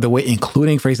step of the way,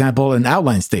 including, for example, an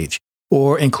outline stage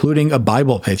or including a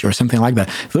Bible pitch or something like that.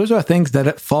 Those are things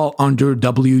that fall under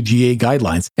WGA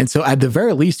guidelines. And so at the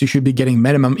very least, you should be getting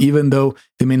minimum, even though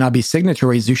they may not be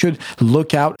signatories. You should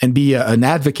look out and be an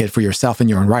advocate for yourself in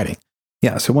your own writing.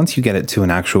 Yeah, so once you get it to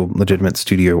an actual legitimate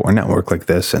studio or network like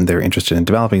this, and they're interested in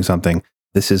developing something,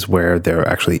 this is where there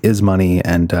actually is money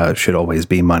and should always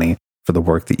be money for the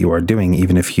work that you are doing.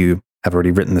 Even if you have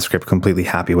already written the script completely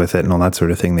happy with it and all that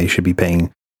sort of thing, they should be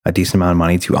paying a decent amount of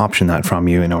money to option that from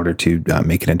you in order to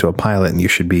make it into a pilot. And you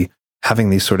should be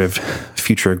having these sort of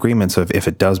future agreements of if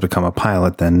it does become a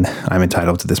pilot, then I'm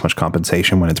entitled to this much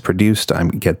compensation when it's produced. I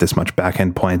get this much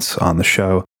back-end points on the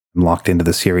show. I'm locked into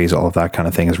the series. All of that kind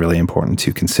of thing is really important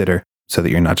to consider so that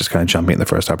you're not just kind of jumping at the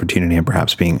first opportunity and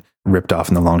perhaps being ripped off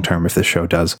in the long term if the show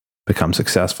does become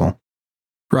successful.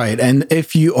 Right. And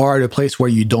if you are at a place where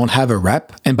you don't have a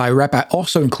rep, and by rep, I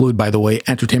also include, by the way,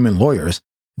 entertainment lawyers,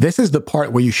 this is the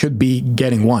part where you should be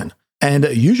getting one. And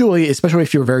usually, especially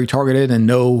if you're very targeted and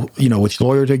know, which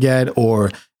lawyer to get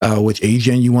or which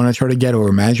agent you want to try to get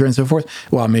or manager and so forth.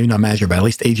 Well, maybe not manager, but at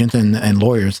least agent and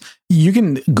lawyers. You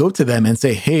can go to them and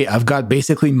say, hey, I've got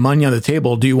basically money on the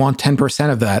table. Do you want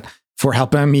 10% of that for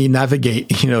helping me navigate,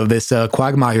 this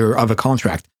quagmire of a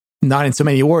contract? Not in so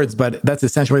many words, but that's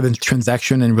essentially the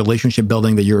transaction and relationship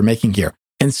building that you're making here.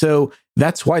 And so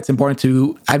that's why it's important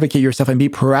to advocate yourself and be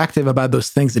proactive about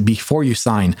those things before you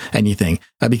sign anything,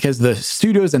 because the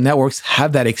studios and networks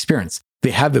have that experience. They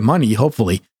have the money,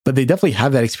 hopefully, but they definitely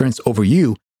have that experience over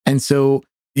you. And so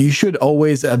you should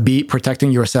always be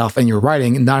protecting yourself and your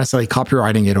writing, not necessarily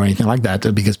copywriting it or anything like that,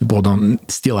 because people don't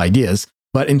steal ideas.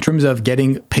 But in terms of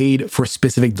getting paid for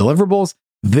specific deliverables,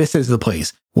 this is the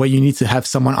place where you need to have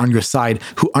someone on your side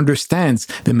who understands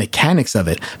the mechanics of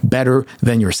it better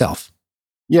than yourself.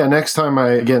 Yeah, next time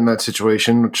I get in that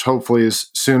situation, which hopefully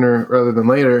is sooner rather than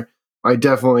later, I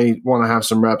definitely want to have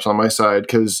some reps on my side,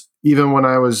 because even when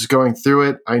I was going through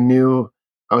it, I knew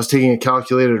I was taking a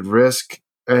calculated risk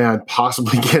and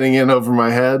possibly getting in over my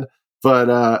head,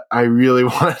 but I really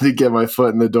wanted to get my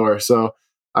foot in the door. So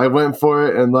I went for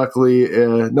it, and luckily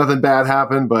nothing bad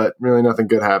happened, but really nothing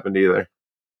good happened either.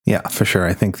 Yeah, for sure.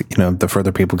 I think, the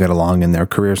further people get along in their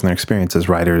careers and their experience as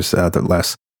writers, the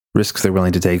less risks they're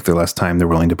willing to take, the less time they're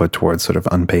willing to put towards sort of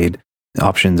unpaid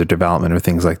options or development or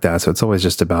things like that. So it's always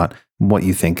just about what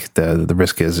you think the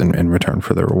risk is in return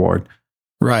for the reward.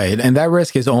 Right. And that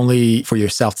risk is only for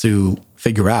yourself to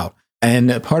figure out.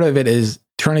 And part of it is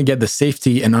trying to get the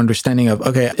safety and understanding of,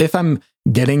 okay, if I'm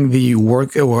getting the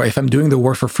work or if I'm doing the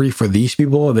work for free for these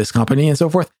people, this company and so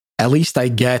forth, at least I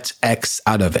get X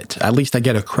out of it. At least I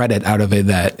get a credit out of it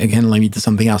that can lend me to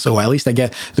something else. So at least I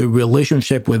get the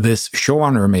relationship with this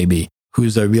showrunner maybe,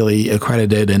 who's really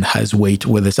accredited and has weight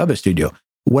with this other studio.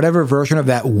 Whatever version of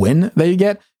that win that you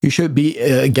get, you should be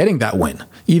getting that win,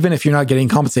 even if you're not getting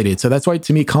compensated. So that's why,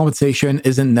 to me, compensation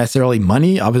isn't necessarily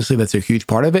money. Obviously, that's a huge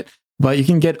part of it. But you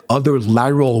can get other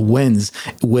lateral wins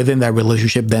within that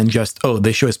relationship than just, oh,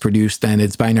 this show is produced and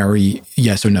it's binary,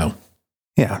 yes or no.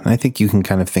 Yeah, I think you can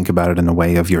kind of think about it in a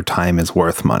way of your time is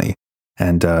worth money.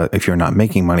 And if you're not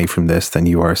making money from this, then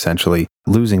you are essentially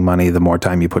losing money the more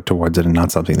time you put towards it and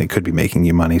not something that could be making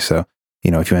you money. So,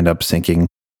 if you end up sinking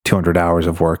 200 hours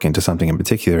of work into something in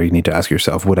particular, you need to ask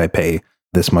yourself, would I pay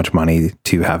this much money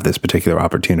to have this particular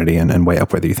opportunity, and weigh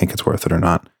up whether you think it's worth it or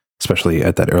not, especially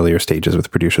at that earlier stages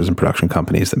with producers and production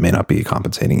companies that may not be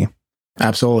compensating you.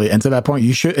 Absolutely. And to that point,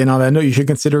 you should, and on that note, you should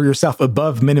consider yourself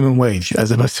above minimum wage, as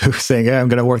opposed to saying, hey, I'm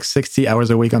going to work 60 hours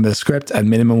a week on this script at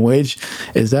minimum wage.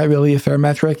 Is that really a fair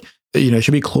metric? It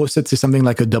should be closer to something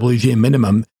like a WGA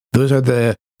minimum. Those are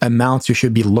the amounts you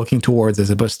should be looking towards, as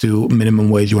opposed to minimum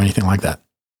wage or anything like that.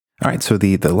 All right. So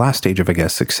the last stage of, I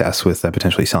guess, success with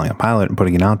potentially selling a pilot and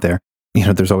putting it out there,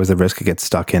 there's always the risk it gets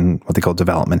stuck in what they call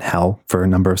development hell for a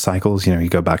number of cycles. You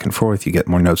go back and forth, you get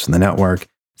more notes in the network.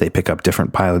 They pick up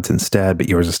different pilots instead, but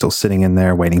yours is still sitting in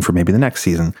there waiting for maybe the next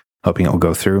season, hoping it will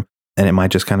go through. And it might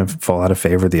just kind of fall out of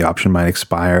favor. The option might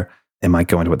expire. It might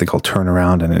go into what they call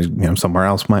turnaround, and somewhere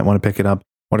else might want to pick it up,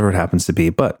 whatever it happens to be.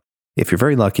 But if you're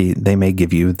very lucky, they may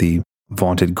give you the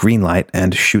vaunted green light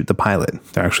and shoot the pilot.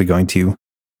 They're actually going to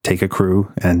take a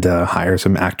crew and hire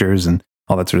some actors and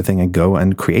all that sort of thing and go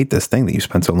and create this thing that you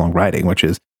spent so long writing, which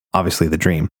is obviously the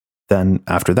dream. Then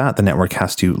after that, the network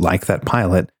has to like that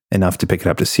pilot enough to pick it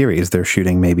up to series. They're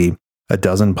shooting maybe a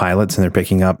dozen pilots and they're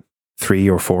picking up 3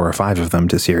 or 4 or 5 of them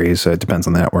to series. So it depends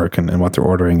on the network and what they're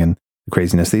ordering and the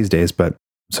craziness these days. But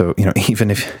so, even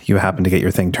if you happen to get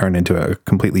your thing turned into a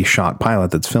completely shot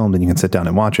pilot that's filmed and you can sit down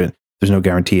and watch it, there's no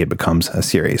guarantee it becomes a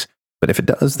series. But if it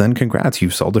does, then congrats,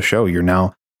 you've sold a show. You're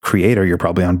now creator. You're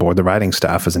probably on board the writing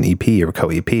staff as an EP or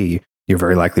co-EP. You're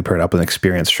very likely paired up with an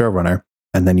experienced showrunner.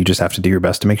 And then you just have to do your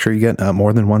best to make sure you get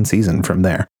more than one season from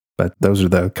there. But those are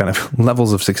the kind of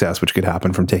levels of success which could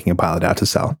happen from taking a pilot out to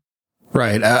sell.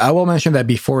 Right. I will mention that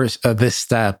before this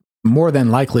step, more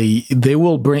than likely, they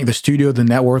will bring the studio, the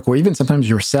network, or even sometimes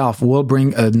yourself will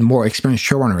bring a more experienced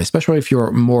showrunner, especially if you're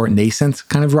a more nascent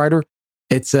kind of writer.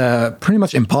 It's pretty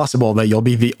much impossible that you'll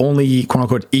be the only quote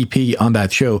unquote EP on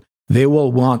that show. They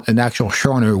will want an actual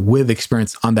showrunner with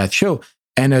experience on that show.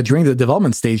 And during the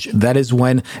development stage, that is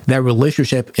when that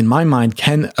relationship, in my mind,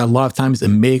 can a lot of times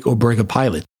make or break a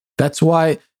pilot. That's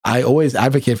why I always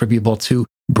advocate for people to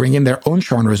bring in their own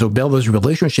showrunners or build those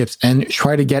relationships and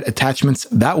try to get attachments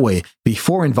that way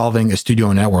before involving a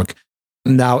studio network.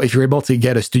 Now, if you're able to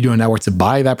get a studio network to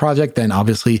buy that project, then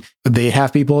obviously they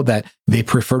have people that they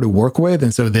prefer to work with.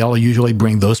 And so they'll usually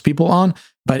bring those people on.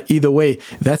 But either way,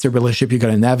 that's a relationship you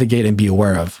got to navigate and be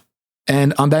aware of.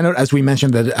 And on that note, as we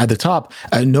mentioned at the top,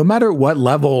 no matter what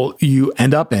level you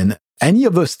end up in, any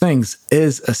of those things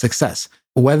is a success.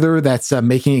 Whether that's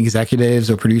making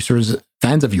executives or producers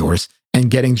fans of yours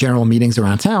and getting general meetings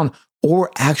around town,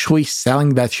 or actually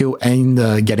selling that show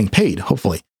and getting paid,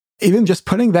 hopefully. Even just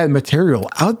putting that material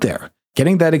out there,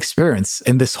 getting that experience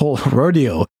in this whole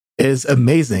rodeo is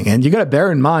amazing. And you got to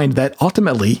bear in mind that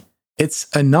ultimately it's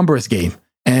a numbers game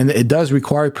and it does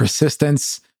require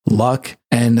persistence, luck,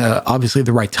 and obviously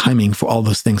the right timing for all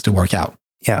those things to work out.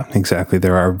 Yeah, exactly.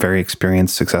 There are very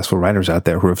experienced, successful writers out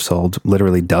there who have sold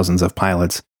literally dozens of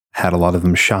pilots, had a lot of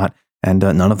them shot, And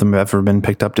none of them have ever been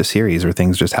picked up to series, or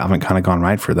things just haven't kind of gone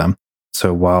right for them.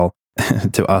 So while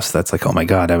to us, that's like, oh my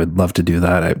God, I would love to do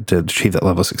that, to achieve that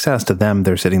level of success. To them,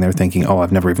 they're sitting there thinking, oh,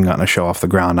 I've never even gotten a show off the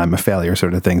ground. I'm a failure,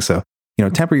 sort of thing. So,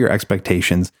 temper your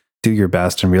expectations, do your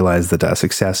best, and realize that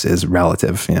success is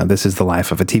relative. This is the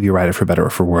life of a TV writer, for better or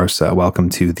for worse. Welcome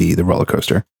to the roller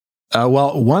coaster.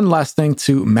 Well, one last thing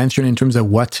to mention in terms of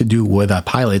what to do with a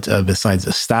pilot,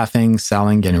 besides staffing,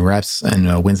 selling, getting reps,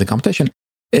 and wins the competition,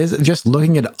 is just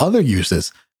looking at other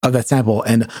uses of that sample.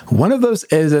 And one of those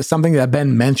is something that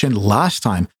Ben mentioned last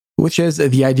time, which is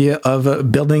the idea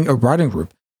of building a writing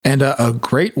group. And a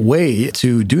great way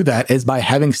to do that is by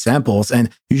having samples. And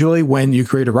usually when you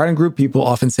create a writing group, people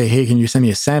often say, hey, can you send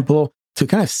me a sample, to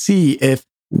kind of see if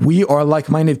we are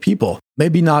like-minded people.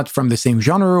 Maybe not from the same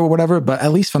genre or whatever, but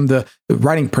at least from the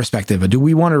writing perspective. Do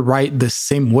we want to write the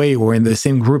same way or in the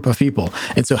same group of people?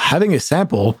 And so having a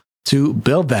sample to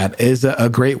build that is a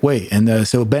great way. And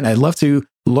so, Ben, I'd love to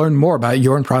learn more about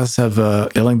your own process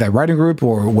of building that writing group,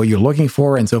 or what you're looking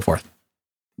for, and so forth.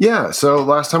 Yeah. So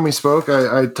last time we spoke,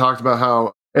 I talked about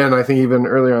how, and I think even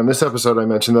earlier on this episode, I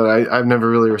mentioned that I've never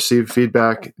really received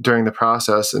feedback during the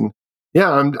process. And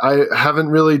yeah, I haven't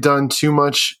really done too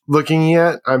much looking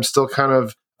yet. I'm still kind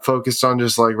of focused on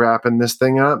just like wrapping this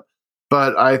thing up.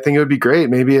 But I think it would be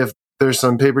great. Maybe if there's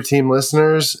some Paper Team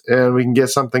listeners and we can get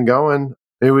something going,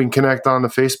 maybe we can connect on the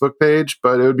Facebook page.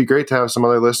 But it would be great to have some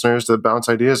other listeners to bounce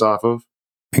ideas off of.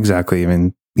 Exactly. I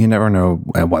mean, you never know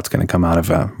what's going to come out of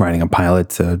writing a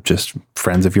pilot. Just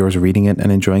friends of yours reading it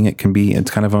and enjoying it can be its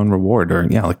kind of own reward, or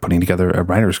like putting together a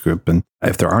writer's group. And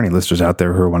if there are any listeners out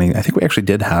there who are wanting, I think we actually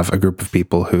did have a group of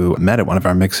people who met at one of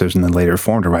our mixers and then later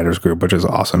formed a writer's group, which is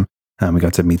awesome. We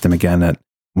got to meet them again at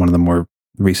one of the more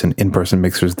recent in-person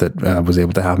mixers that was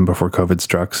able to happen before COVID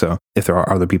struck. So if there are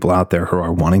other people out there who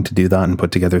are wanting to do that and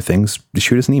put together things,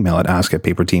 shoot us an email at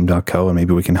ask@paperteam.co, and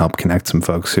maybe we can help connect some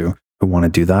folks who want to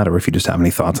do that. Or if you just have any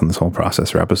thoughts on this whole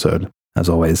process or episode, as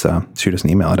always, shoot us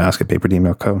an email at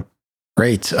ask@paperteam.co.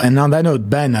 Great. And on that note,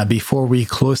 Ben, before we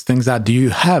close things out, do you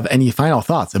have any final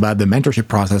thoughts about the mentorship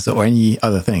process or any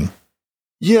other thing?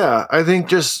 Yeah, I think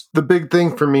just the big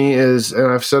thing for me is,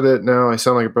 and I've said it now, I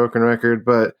sound like a broken record,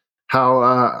 but how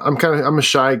I'm a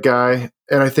shy guy,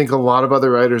 and I think a lot of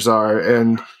other writers are.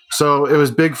 And so it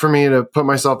was big for me to put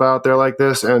myself out there like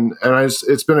this. And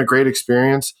it's been a great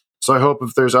experience. So I hope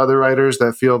if there's other writers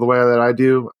that feel the way that I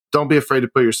do, don't be afraid to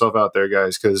put yourself out there,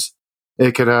 guys, because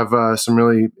it could have it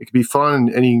could be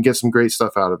fun, and you can get some great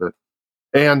stuff out of it.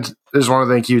 And I just want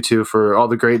to thank you two for all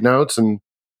the great notes, and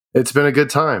it's been a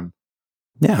good time.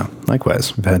 Yeah,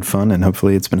 likewise. We've had fun, and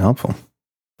hopefully it's been helpful.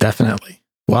 Definitely.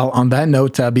 Well, on that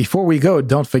note, before we go,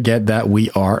 don't forget that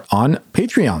we are on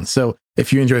Patreon. So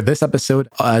if you enjoyed this episode,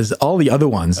 as all the other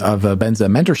ones of Ben's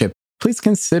mentorship, please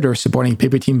consider supporting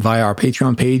Paper Team via our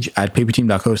Patreon page at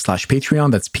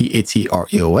paperteam.co/Patreon. That's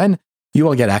Patreon. You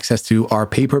will get access to our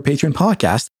Paper Patreon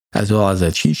podcast, as well as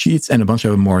cheat sheets and a bunch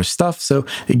of more stuff. So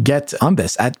get on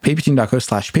this at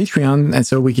paperteam.co/Patreon. And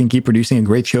so we can keep producing a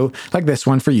great show like this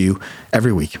one for you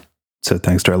every week. So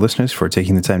thanks to our listeners for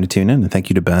taking the time to tune in. And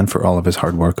thank you to Ben for all of his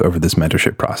hard work over this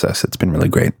mentorship process. It's been really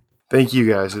great. Thank you,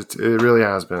 guys. It really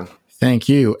has been. Thank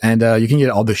you. And you can get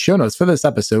all the show notes for this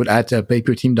episode at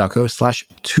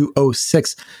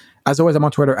paperteam.co/206. As always, I'm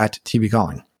on Twitter at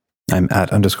TVCalling. I'm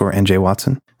at _NJ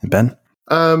Watson. And Ben?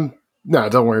 No,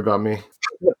 don't worry about me.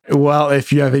 Well,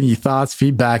 if you have any thoughts,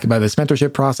 feedback about this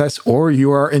mentorship process, or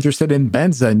you are interested in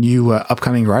Ben's new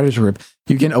upcoming writers group,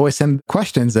 you can always send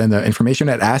questions and information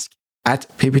at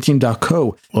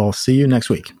ask@paperteam.co. We'll see you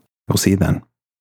next week. We'll see you then.